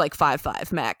think he's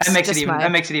 5'5" max. That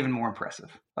makes it even more impressive.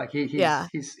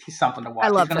 He's something to watch. I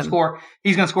love him.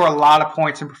 He's going to score a lot of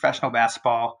points in professional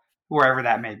basketball, wherever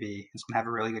that may be. He's going to have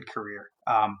a really good career.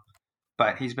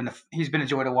 But he's been a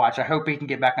joy to watch. I hope he can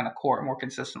get back on the court more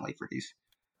consistently for these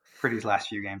last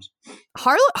few games.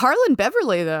 Harlan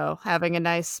Beverly, though, having a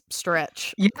nice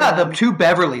stretch. Yeah, the two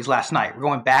Beverlys last night were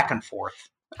going back and forth.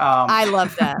 I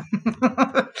love that.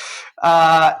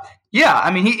 Yeah, I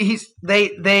mean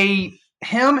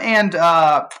him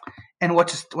and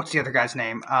what's the other guy's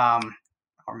name? I'll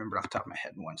remember off the top of my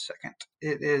head in 1 second.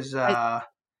 It is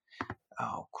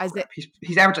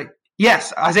he's averaging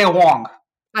Isaiah Wong.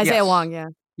 Wong, yeah.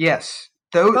 Yes.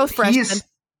 Both freshmen.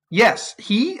 Yes.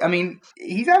 He's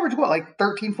averaged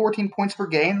 13, 14 points per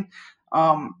game.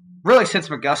 Really since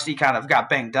McGusty kind of got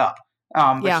banged up.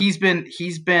 But he's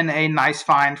been a nice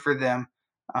find for them.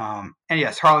 And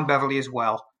yes, Harlan Beverly as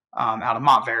well, out of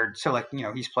Montverde. So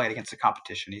he's played against the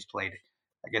competition. He's played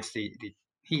against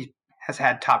he has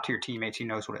had top tier teammates. He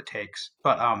knows what it takes.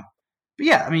 But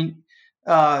yeah, I mean,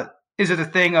 is it a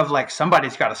thing of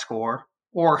somebody's got to score,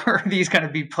 or are these going to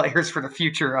be players for the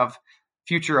future of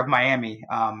Miami?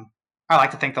 I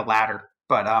like to think the latter,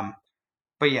 but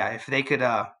yeah, if they could,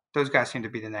 those guys seem to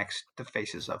be the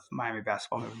faces of Miami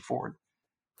basketball moving forward.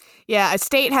 Yeah,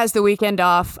 State has the weekend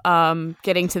off.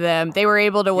 Getting to them, they were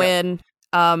able to win.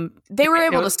 They were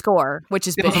able to score, which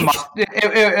is big.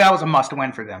 That was a must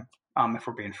win for them. If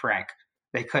we're being frank,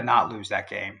 they could not lose that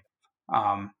game.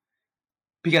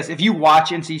 Because if you watch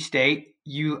NC State,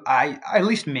 at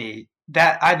least me,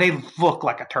 they look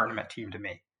like a tournament team to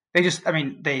me. They just,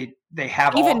 they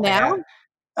have even all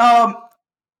now.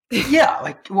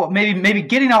 maybe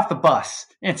getting off the bus,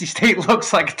 NC State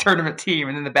looks like a tournament team,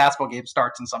 and then the basketball game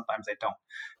starts, and sometimes they don't.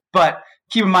 But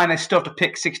keep in mind, they still have to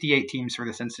pick 68 teams for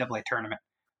this NCAA tournament.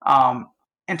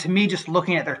 And to me, just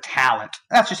looking at their talent,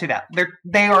 let's just say that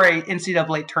they are a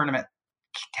NCAA tournament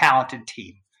talented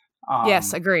team.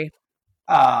 Yes, agree.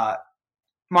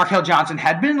 Markel Johnson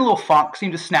had been in a little funk,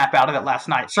 seemed to snap out of it last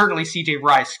night. Certainly, CJ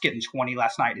Rice getting 20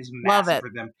 last night is massive for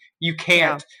them. You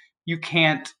can't. You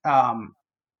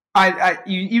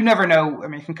never know. I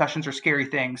mean, concussions are scary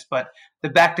things, but the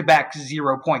back-to-back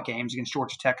 0-point games against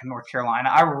Georgia Tech and North Carolina,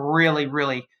 I really,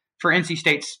 really, for NC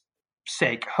State's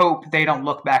sake, hope they don't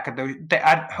look back at those.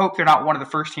 I hope they're not one of the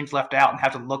first teams left out and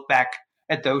have to look back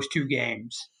at those two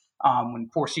games when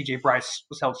poor CJ Rice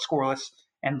was held scoreless,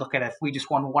 and look at if we just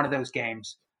won one of those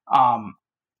games,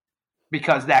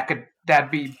 because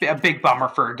that'd be a big bummer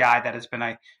for a guy that has been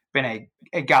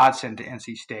a godsend to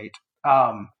NC State.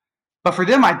 But for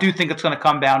them, I do think it's going to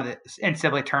come down to the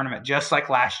NCAA tournament, just like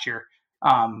last year,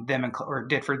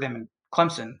 did for them in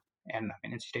Clemson. And I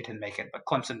mean, NC State didn't make it, but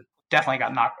Clemson definitely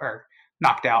got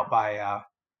knocked out by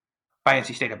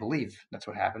NC State. I believe that's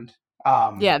what happened.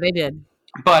 Yeah, they did.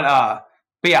 But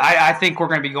yeah, I think we're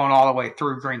going to be going all the way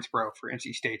through Greensboro for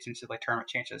NC State's NCAA tournament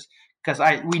chances, because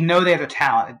we know they have the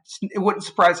talent. It wouldn't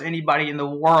surprise anybody in the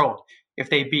world if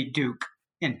they beat Duke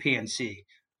in PNC.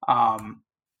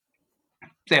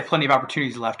 They have plenty of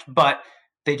opportunities left, but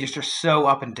they just are so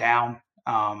up and down.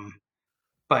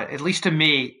 But at least to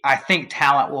me, I think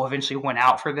talent will eventually win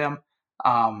out for them.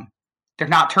 They're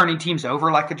not turning teams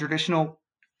over like a traditional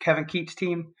Kevin Keatts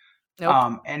team.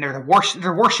 Nope. And they're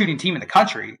the worst shooting team in the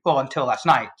country. Well, until last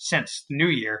night, since the new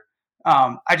year.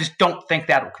 I just don't think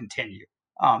that will continue.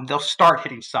 They'll start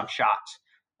hitting some shots.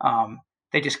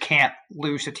 They just can't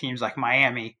lose to teams like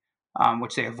Miami,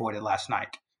 which they avoided last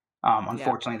night.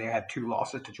 Unfortunately, they had 2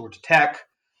 losses to Georgia Tech,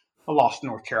 a loss to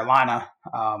North Carolina,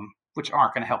 which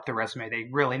aren't going to help their resume. They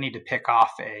really need to pick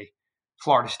off a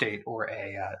Florida State or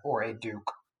a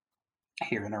Duke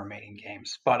here in the remaining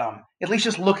games. But at least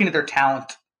just looking at their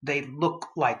talent, they look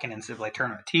like an NCAA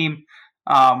tournament team.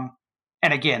 And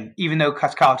again, even though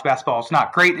college basketball is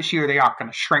not great this year, they aren't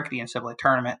going to shrink the NCAA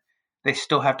tournament. They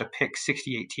still have to pick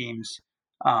 68 teams.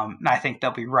 And I think they'll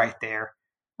be right there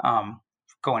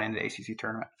going into the ACC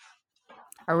tournament.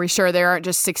 Are we sure there aren't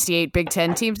just 68 Big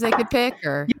Ten teams they could pick?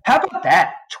 Or how about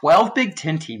that? 12 Big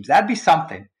Ten teams. That'd be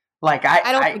something. Like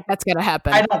I don't think that's going to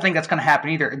happen. I don't think that's going to happen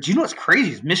either. Do you know what's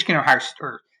crazy is Michigan and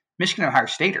Ohio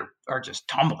State are just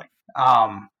tumbling.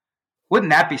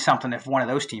 Wouldn't that be something if one of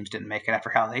those teams didn't make it after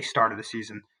how they started the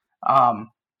season?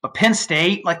 But Penn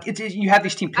State, like you have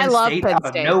these teams, Penn State out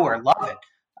of nowhere, love it.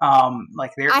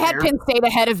 I had Penn State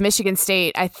ahead of Michigan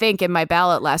State, I think, in my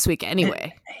ballot last week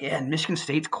anyway. And Michigan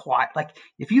State's quiet. Like,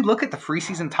 if you look at the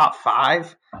preseason top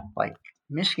 5, like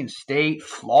Michigan State,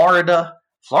 Florida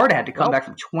had to come back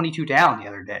from 22 down the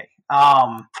other day.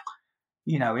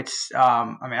 It's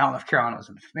I don't know if Carolina was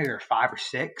maybe they're 5 or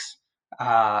 6.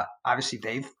 Obviously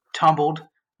they've tumbled.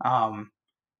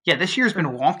 This year's been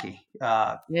wonky.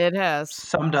 It has.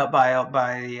 Summed up by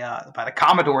the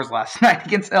Commodores last night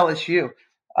against LSU.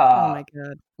 Oh my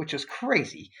God. Which is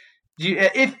crazy.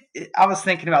 If I was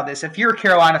thinking about this, if you're a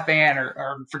Carolina fan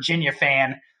or Virginia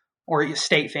fan or a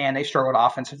State fan, they struggled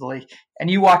offensively, and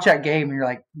you watch that game and you're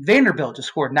like, Vanderbilt just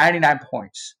scored 99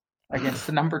 points against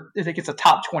I think it's a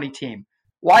top 20 team.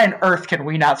 Why on earth can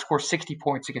we not score 60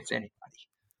 points against anybody?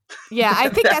 Yeah, I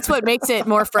think that's what makes it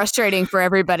more frustrating for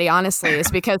everybody, honestly,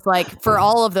 is because, like, for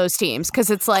all of those teams, because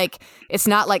it's like, it's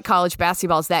not like college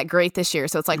basketball is that great this year.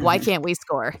 So it's like, why can't we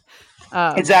score?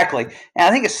 Exactly. And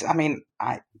I think it's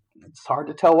hard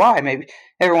to tell why. Maybe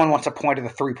everyone wants to point to the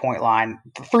 3-point line.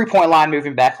 The 3-point line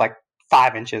moving back like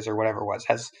 5 inches or whatever it was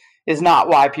is not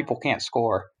why people can't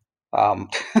score.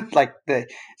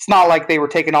 It's not like they were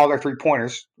taking all their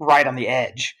 3-pointers right on the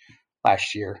edge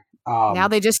last year. Now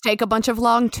they just take a bunch of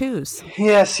long twos.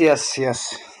 Yes.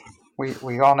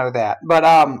 We all know that. But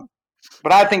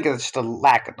I think it's just a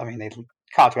lack of.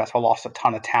 College basketball lost a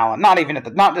ton of talent.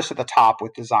 Not just at the top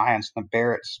with the Zions and the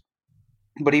Barretts,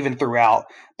 but even throughout.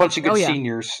 A bunch of good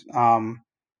seniors.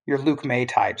 Your Luke May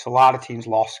types. A lot of teams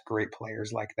lost great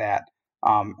players like that,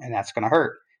 and that's going to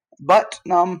hurt. But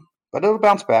it'll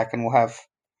bounce back, and we'll have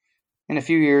in a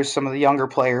few years some of the younger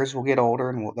players will get older,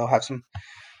 and they'll have some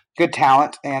good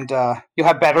talent, and you'll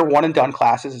have better one-and-done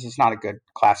classes. This is not a good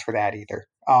class for that either.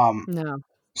 No.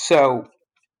 So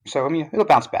it'll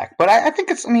bounce back. But I think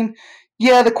it's,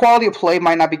 the quality of play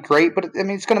might not be great, but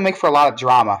it's going to make for a lot of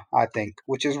drama, I think,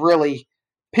 which is really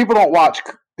 – people don't watch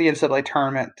the NCAA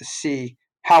tournament to see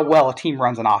how well a team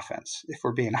runs an offense. If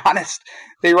we're being honest,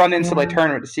 they run the NCAA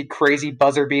tournament to see crazy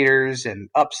buzzer beaters and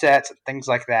upsets and things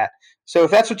like that. So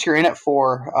if that's what you're in it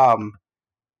for,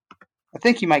 I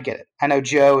think you might get it. I know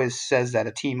Joe says that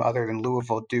a team other than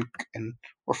Louisville, Duke,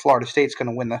 or Florida State's going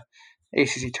to win the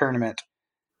ACC tournament.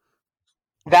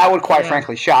 That would quite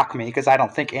frankly shock me because I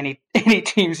don't think any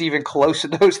team's even close to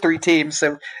those three teams.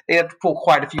 So they have to pull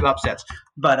quite a few upsets.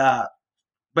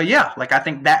 But yeah, like I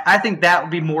think that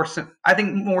would be more. I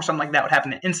think more something like that would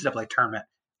happen in the NCAA tournament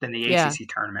than the ACC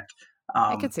tournament.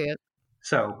 I could see it.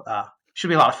 So should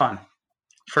be a lot of fun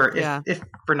if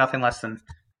for nothing less than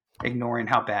ignoring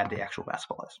how bad the actual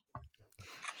basketball is.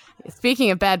 Speaking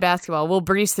of bad basketball, we'll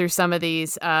breeze through some of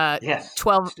these. Yes.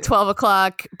 12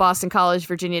 o'clock, Boston College,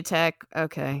 Virginia Tech.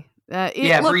 Okay. Look,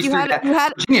 breeze through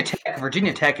that.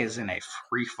 Virginia Tech is in a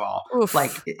free fall. Oof.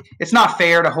 Like it's not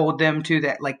fair to hold them to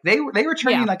that. Like they were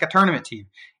training like a tournament team,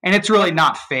 and it's really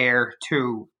not fair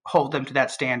to hold them to that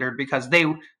standard because they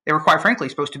were quite frankly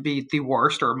supposed to be the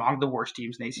worst or among the worst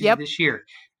teams in ACC this year.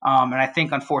 And I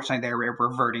think unfortunately they were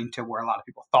reverting to where a lot of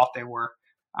people thought they were.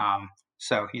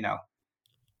 So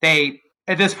they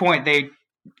at this point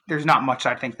there's not much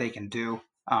I think they can do.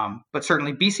 But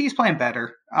certainly BC is playing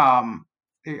better.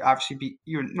 Obviously,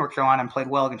 North Carolina played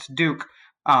well against Duke.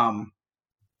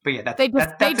 But yeah, they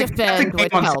defend,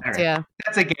 which helped. Yeah,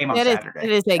 that's a game on Saturday.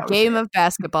 It is a game of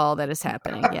basketball that is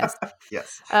happening. Yes.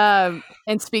 Yes.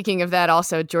 And speaking of that,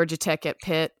 also Georgia Tech at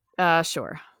Pitt.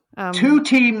 Sure. Two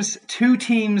teams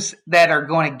that are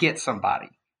going to get somebody.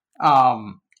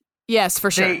 Yes, for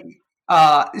sure.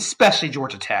 Especially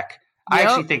Georgia Tech. Yep. I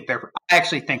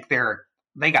actually think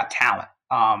they got talent.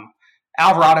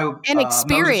 Alvarado and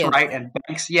experience, Moses Wright, and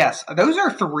Banks. Yes, those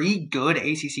are three good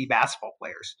ACC basketball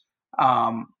players.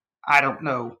 I don't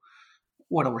know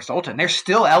what will result in. They're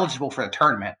still eligible for the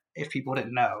tournament. If people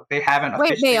didn't know, they haven't.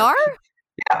 Wait, they are?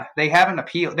 Yeah, they haven't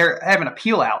appealed. They have an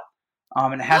appeal out,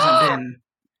 and it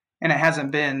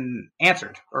hasn't been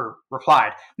answered or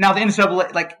replied. Now the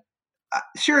NCAA,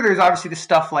 sure, there's obviously the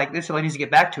stuff like this. NCAA needs to get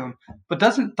back to them, but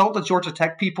don't the Georgia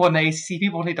Tech people and the ACC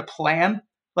people need to plan?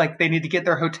 Like they need to get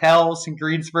their hotels in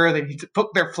Greensboro. They need to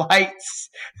book their flights.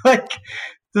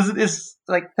 This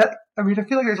like that? I mean, I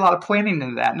feel like there's a lot of planning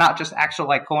into that, not just actual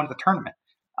going to the tournament.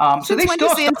 So when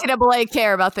does the NCAA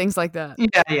care about things like that?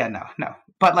 Yeah, no.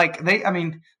 But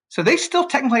so they still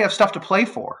technically have stuff to play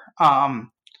for,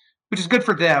 which is good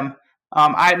for them.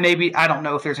 I don't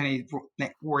know if there's any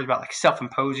worries about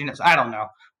self-imposing. I don't know,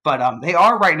 but they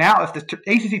are right now. If the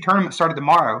ACC tournament started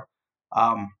tomorrow,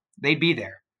 they'd be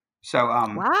there. So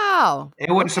wow,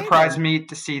 it wouldn't surprise me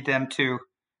to see them to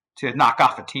knock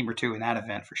off a team or two in that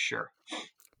event for sure.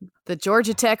 The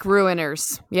Georgia Tech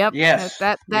Ruiners. Yep. Yes.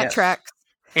 That tracks.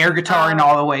 Air guitaring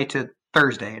all the way to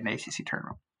Thursday in the ACC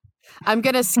tournament. I'm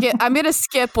gonna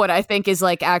skip what I think is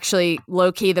actually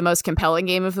low key the most compelling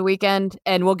game of the weekend,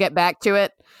 and we'll get back to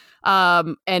it.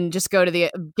 And just go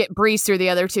to breeze through the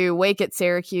other two. Wake at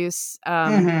Syracuse. Okay.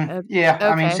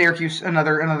 I mean Syracuse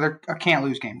another can't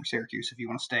lose game for Syracuse if you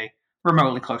want to stay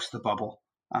remotely close to the bubble.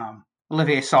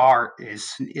 Olivier Sarr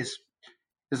is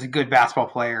a good basketball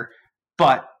player,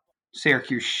 but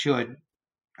Syracuse should.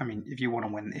 I mean, if you want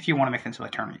to win, if you want to make it into the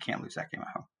tournament, you can't lose that game at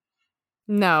home.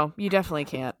 No, you definitely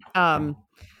can't. And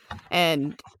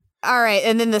all right,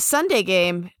 and then the Sunday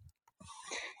game.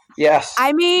 Yes.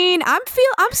 I mean, I'm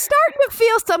starting to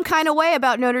feel some kind of way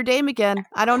about Notre Dame again.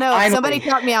 I don't know. Finally. Somebody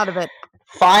talk me out of it.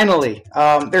 Finally,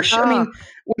 I mean,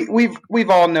 we've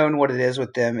all known what it is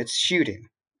with them. It's shooting.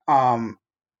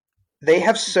 They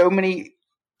have so many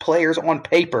players on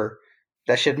paper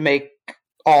that should make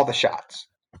all the shots.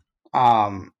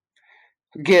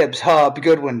 Gibbs, Hub,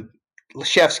 Goodwin,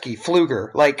 Leshevsky,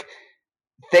 Pfluger.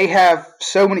 They have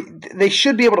so many. They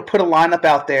should be able to put a lineup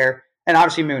out there, and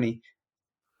obviously Mooney,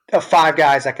 of 5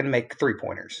 guys that can make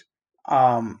 3-pointers.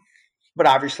 But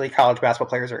obviously college basketball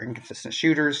players are inconsistent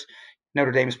shooters.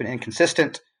 Notre Dame has been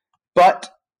inconsistent. But,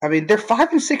 I mean, they're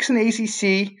 5-6 in the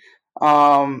ACC.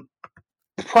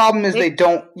 The problem is they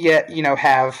don't yet,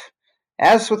 have,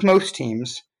 as with most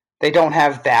teams, they don't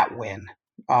have that win.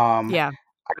 I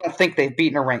don't think they've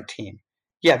beaten a ranked team.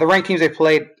 Yeah, the ranked teams they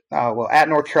played, at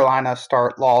North Carolina,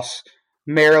 loss.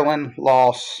 Maryland,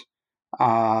 loss.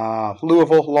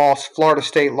 Louisville loss, Florida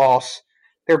State loss.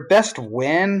 Their best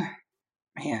win,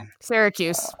 man.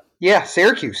 Syracuse.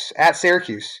 Syracuse. At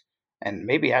Syracuse. And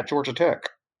maybe at Georgia Tech.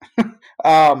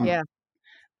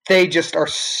 They just are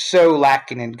so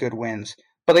lacking in good wins.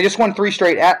 But they just won 3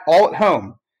 straight all at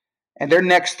home. And their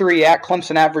next 3 at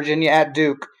Clemson, at Virginia, at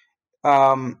Duke,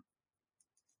 that'll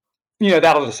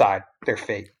decide their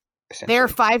fate. They're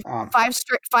essentially.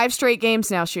 five straight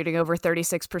games now shooting over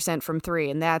 36% from three,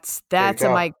 and that's a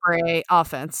go. Mike Brey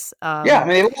offense. Yeah, I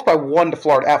mean they lost by 1 to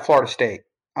Florida State.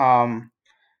 They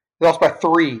lost by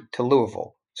 3 to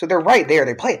Louisville. So they're right there.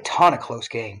 They play a ton of close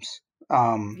games.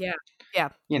 Yeah.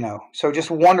 You know, so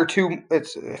just 1 or 2.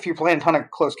 It's if you're playing a ton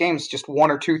of close games, just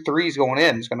 1 or 2 threes going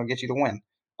in is going to get you the win.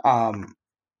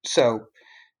 So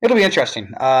it'll be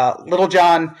interesting. Little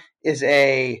John is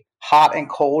a hot and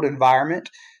cold environment.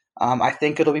 I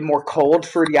think it'll be more cold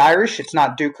for the Irish. It's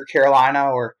not Duke or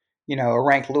Carolina or, you know, a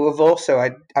ranked Louisville. So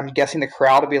I'm guessing the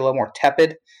crowd will be a little more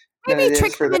tepid. Maybe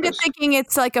trick them into thinking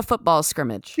it's like a football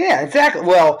scrimmage. Yeah, exactly.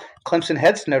 Well, Clemson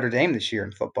heads to Notre Dame this year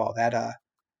in football. The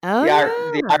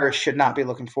Irish should not be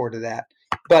looking forward to that.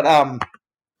 But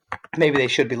maybe they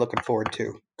should be looking forward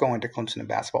to going to Clemson in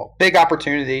basketball. Big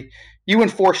opportunity. You win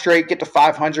 4 straight, get to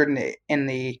 500 in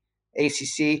the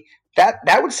ACC.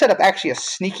 That would set up actually a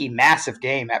sneaky, massive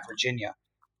game at Virginia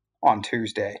on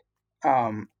Tuesday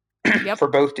for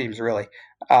both teams, really.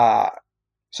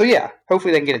 So yeah,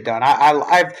 hopefully they can get it done.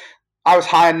 I was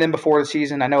high on them before the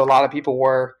season. I know a lot of people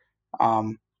were,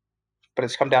 but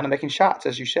it's come down to making shots,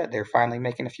 as you said. They're finally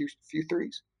making a few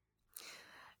threes.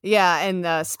 Yeah,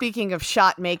 and speaking of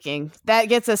shot making, that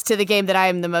gets us to the game that I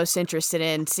am the most interested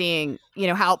in seeing. You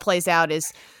know how it plays out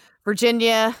is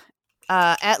Virginia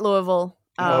at Louisville.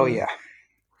 Oh yeah,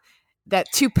 that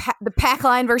the pack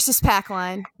line versus pack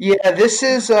line. Yeah, this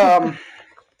is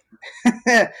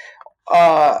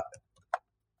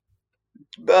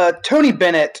Tony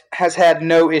Bennett has had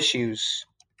no issues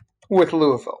with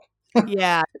Louisville.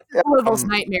 Yeah, Louisville's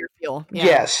nightmare fuel. Yeah.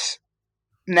 Yes.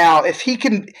 Now, if he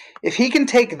can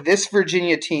take this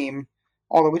Virginia team,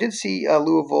 although we did see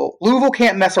Louisville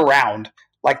can't mess around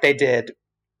like they did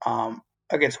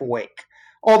against Wake.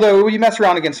 Although when you mess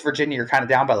around against Virginia, you're kind of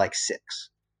down by like 6.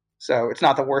 So it's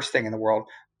not the worst thing in the world.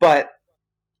 But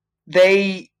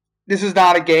this is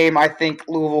not a game I think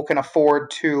Louisville can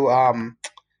afford to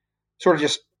sort of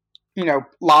just, you know,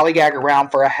 lollygag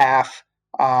around for a half.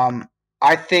 I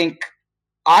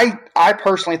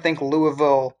personally think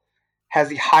Louisville has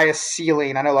the highest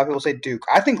ceiling. I know a lot of people say Duke.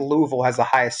 I think Louisville has the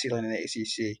highest ceiling in the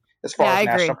ACC as far as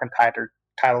national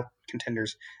title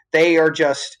contenders. They are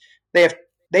just they have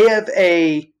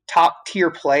a top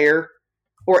tier player,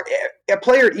 or a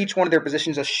player at each one of their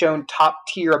positions has shown top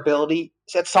tier ability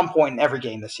at some point in every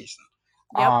game this season.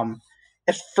 Yep.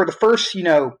 For the first, you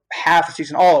know, half of the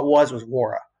season, all it was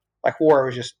Wara. Like Wara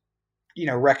was just, you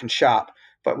know, wrecking shop.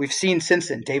 But we've seen since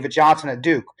then David Johnson at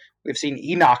Duke. We've seen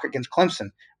Enoch against Clemson.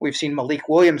 We've seen Malik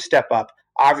Williams step up.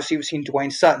 Obviously, we've seen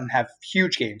Dwayne Sutton have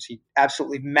huge games. He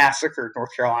absolutely massacred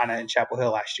North Carolina and Chapel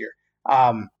Hill last year.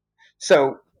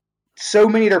 So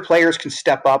many of their players can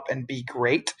step up and be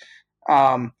great.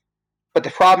 But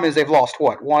the problem is they've lost,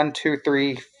 1, 2,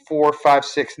 3, 4, 5,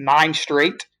 6, 9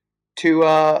 straight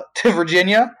to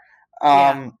Virginia.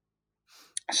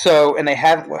 So, and they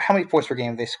have, how many points per game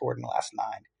have they scored in the last 9?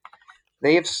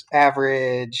 They've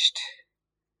averaged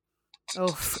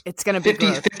it's going to be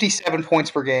 57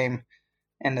 points per game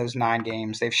in those 9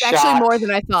 games. They've shot actually more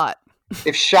than I thought.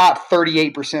 They've shot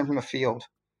 38% from the field.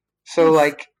 So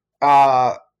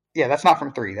that's not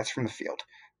from 3. That's from the field.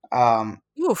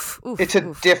 It's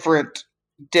a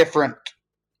different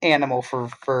animal for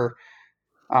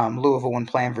Louisville when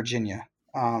playing Virginia.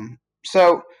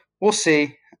 So we'll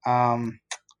see.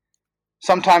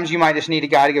 Sometimes you might just need a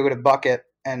guy to go get a bucket,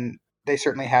 and they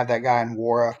certainly have that guy in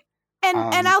Wara.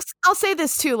 And I'll say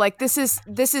this too, like this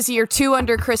is year 2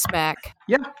 under Chris Mack.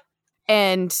 Yeah.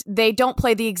 And they don't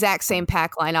play the exact same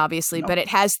pack line, obviously, but it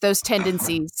has those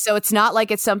tendencies. So it's not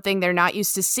like it's something they're not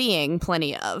used to seeing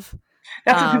plenty of.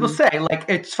 That's what people say. Like,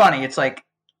 it's funny. It's like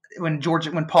when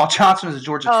Paul Johnson was at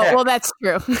Georgia Tech. Oh, well, that's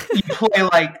true.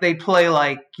 they play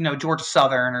like, you know, Georgia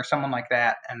Southern or someone like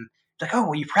that. And it's like, oh,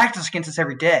 well, you practice against us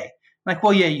every day. I'm like,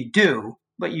 well, yeah, you do,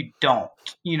 but you don't,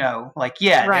 you know, like,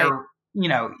 yeah, right. You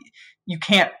know, you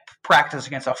can't practice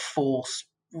against a full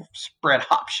spread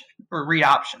option or read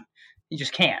option. You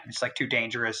just can't. It's like too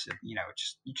dangerous. You know,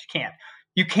 you just can't.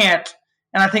 You can't.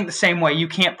 And I think the same way you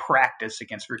can't practice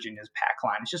against Virginia's pack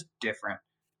line. It's just different.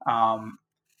 But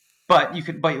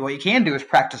what you can do is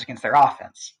practice against their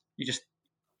offense. You just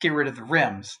get rid of the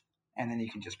rims, and then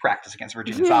you can just practice against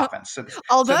Virginia's offense. So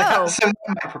that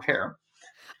might prepare them.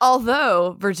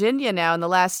 Although Virginia now in the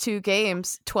last 2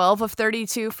 games, 12 of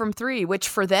 32 from 3, which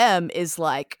for them is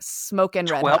like smoking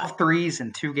red. 12 threes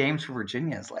in 2 games for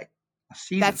Virginia is like a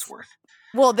season's worth.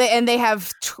 Well, they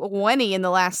have 20 in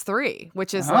the last 3,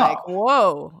 which is like,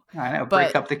 whoa. I know,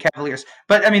 break up the Cavaliers.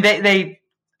 But I mean, they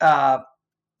got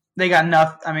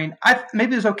enough. I mean,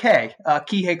 maybe it was okay.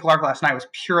 Kihei Clark last night was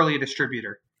purely a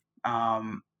distributor. I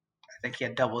think he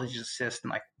had double-digit assists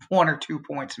and like 1 or 2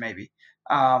 points maybe.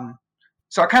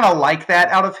 So I kind of like that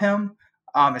out of him,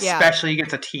 especially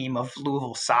against a team of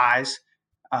Louisville size.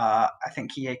 I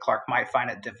think Kihei Clark might find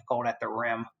it difficult at the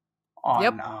rim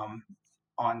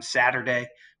on Saturday.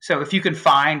 So if you can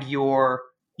find your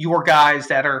guys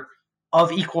that are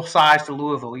of equal size to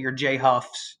Louisville, your Jay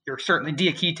Huffs, you're certainly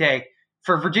Diakite.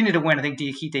 For Virginia to win, I think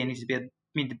Diakite needs to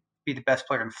be the best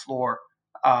player on the floor.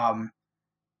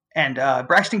 And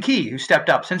Braxton Key, who stepped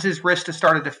up since his wrist has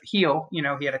started to heal. He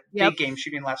had a big game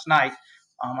shooting last night.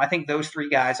 I think those 3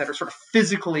 guys that are sort of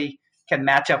physically can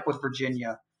match up with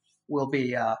Virginia will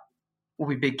be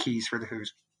big keys for the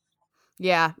Hoos.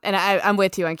 Yeah, and I'm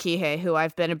with you on Kihei, who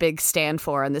I've been a big stand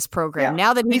for in this program.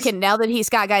 Yeah. Now that he's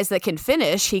got guys that can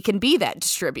finish, he can be that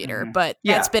distributor. Mm-hmm. But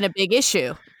that's been a big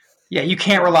issue. Yeah, you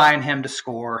can't rely on him to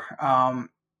score.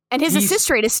 And his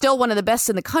assist rate is still one of the best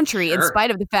in the country, in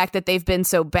spite of the fact that they've been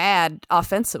so bad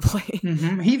offensively.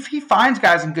 Mm-hmm. He finds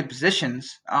guys in good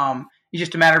positions. It's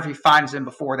just a matter of he finds them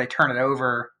before they turn it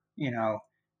over.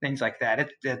 Things like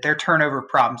that. Their turnover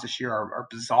problems this year are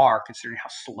bizarre, considering how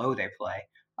slow they play.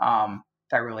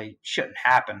 That really shouldn't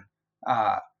happen.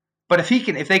 But if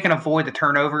they can avoid the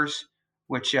turnovers,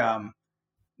 which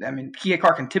Kihei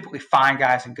Clark can typically find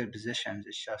guys in good positions.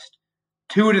 It's just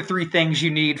 2 to 3 things you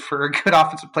need for a good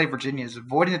offensive play. Virginia is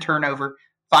avoiding the turnover,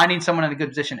 finding someone in a good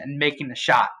position, and making the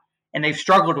shot. And they've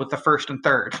struggled with the first and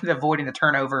third, avoiding the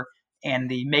turnover and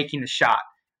the making the shot.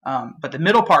 But the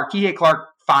middle part, Kihei Clark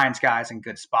finds guys in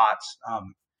good spots.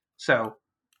 So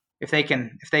if they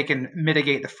can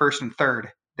mitigate the first and third,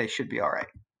 they should be all right.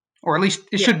 Or at least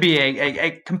it should be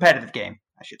a competitive game,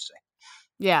 I should say.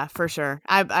 Yeah, for sure.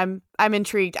 I'm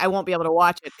intrigued. I won't be able to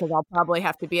watch it because I'll probably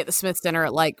have to be at the Smith Center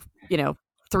at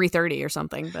 3:30 or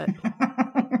something. But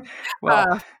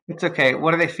well, it's okay.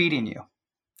 What are they feeding you?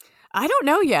 I don't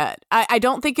know yet. I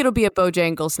don't think it'll be a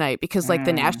Bojangles night because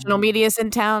the national media is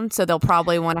in town, so they'll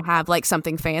probably want to have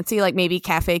something fancy, like maybe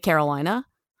Cafe Carolina.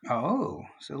 Oh,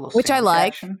 so a little which I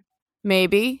like. action.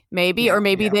 Maybe, or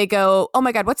maybe they go. Oh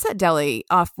my God, what's that deli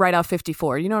right off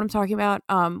 54? You know what I'm talking about?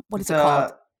 What is it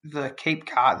called? The Cape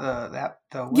Cod.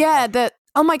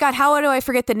 Oh my God, how do I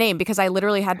forget the name? Because I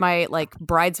literally had my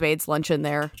bridesmaids luncheon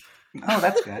there. Oh,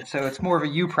 that's good. So it's more of a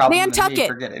you problem Nantucket. than me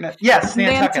forgetting it. Yes,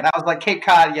 Nantucket. I was like Cape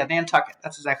Cod. Yeah, Nantucket.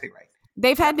 That's exactly right.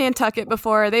 They've had Nantucket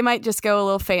before. They might just go a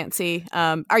little fancy.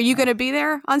 Are you going to be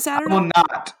there on Saturday? I will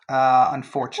not,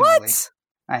 unfortunately. What?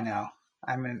 I know.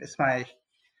 It's my...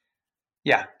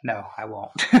 Yeah, no, I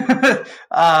won't.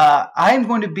 I'm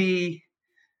going to be...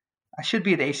 I should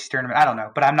be at the ACC tournament. I don't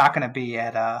know, but I'm not going to be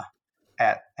at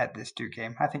this Duke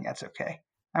game. I think that's okay.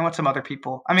 I want some other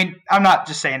people. I'm not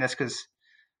just saying this because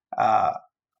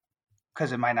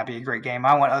it might not be a great game.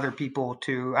 I want other people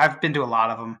to. I've been to a lot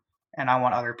of them, and I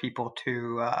want other people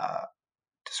to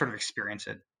sort of experience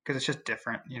it because it's just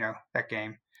different, that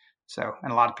game. So,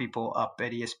 and a lot of people up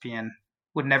at ESPN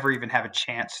would never even have a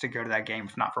chance to go to that game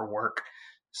if not for work.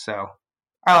 So,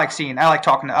 I like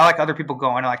other people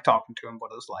going. I like talking to them,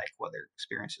 what it was like, what their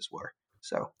experiences were.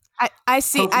 So, I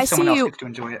see someone you else gets to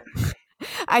enjoy it.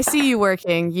 I see you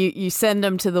working. You send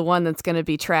them to the one that's going to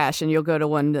be trash, and you'll go to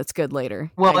one that's good later.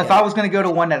 Well, if I was going to go to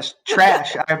one that's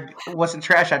trash,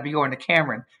 I'd be going to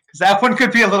Cameron because that one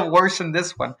could be a little worse than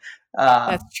this one.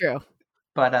 That's true.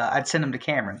 But I'd send them to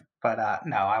Cameron. But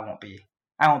no, I won't be.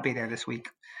 I won't be there this week.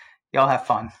 Y'all have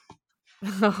fun.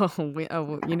 We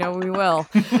will.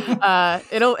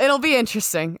 It'll be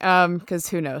interesting. Because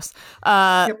who knows?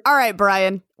 Yep. All right,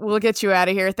 Brian, we'll get you out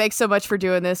of here. Thanks so much for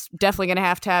doing this. Definitely going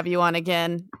to have you on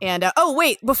again. And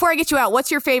wait, before I get you out,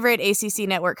 what's your favorite ACC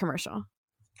network commercial?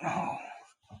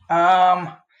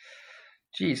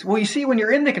 Geez. Well, you see, when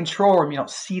you're in the control room, you don't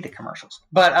see the commercials.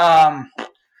 But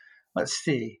let's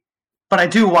see. But I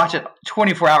do watch it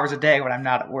 24 hours a day when I'm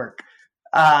not at work.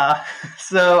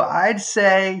 So I'd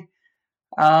say.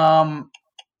 That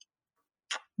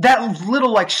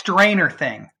little strainer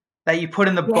thing that you put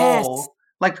in the bowl,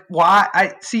 why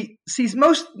I see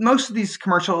most of these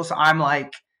commercials, I'm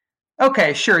like,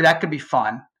 okay, sure, that could be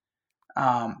fun.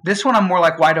 This one, I'm more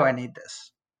like, why do I need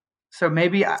this? So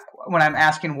maybe when I'm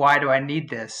asking why do I need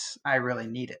this, I really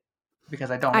need it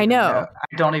because I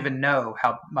don't even know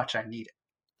how much I need it.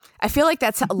 I feel like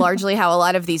that's largely how a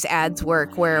lot of these ads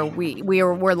work, where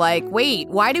we're like, wait,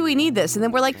 why do we need this? And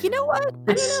then we're like, you know what?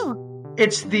 I don't know.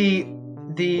 It's the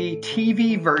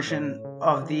TV version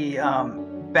of the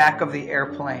back of the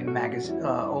airplane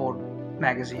old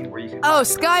magazine where you can. Oh,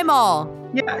 Sky Mall.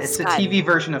 Yeah, it's a TV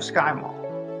version of Sky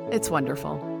Mall. It's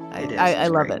wonderful. I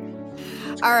love it.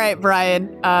 All right,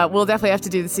 Brian. We'll definitely have to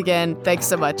do this again. Thanks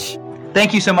so much.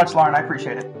 Thank you so much, Lauren. I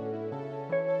appreciate it.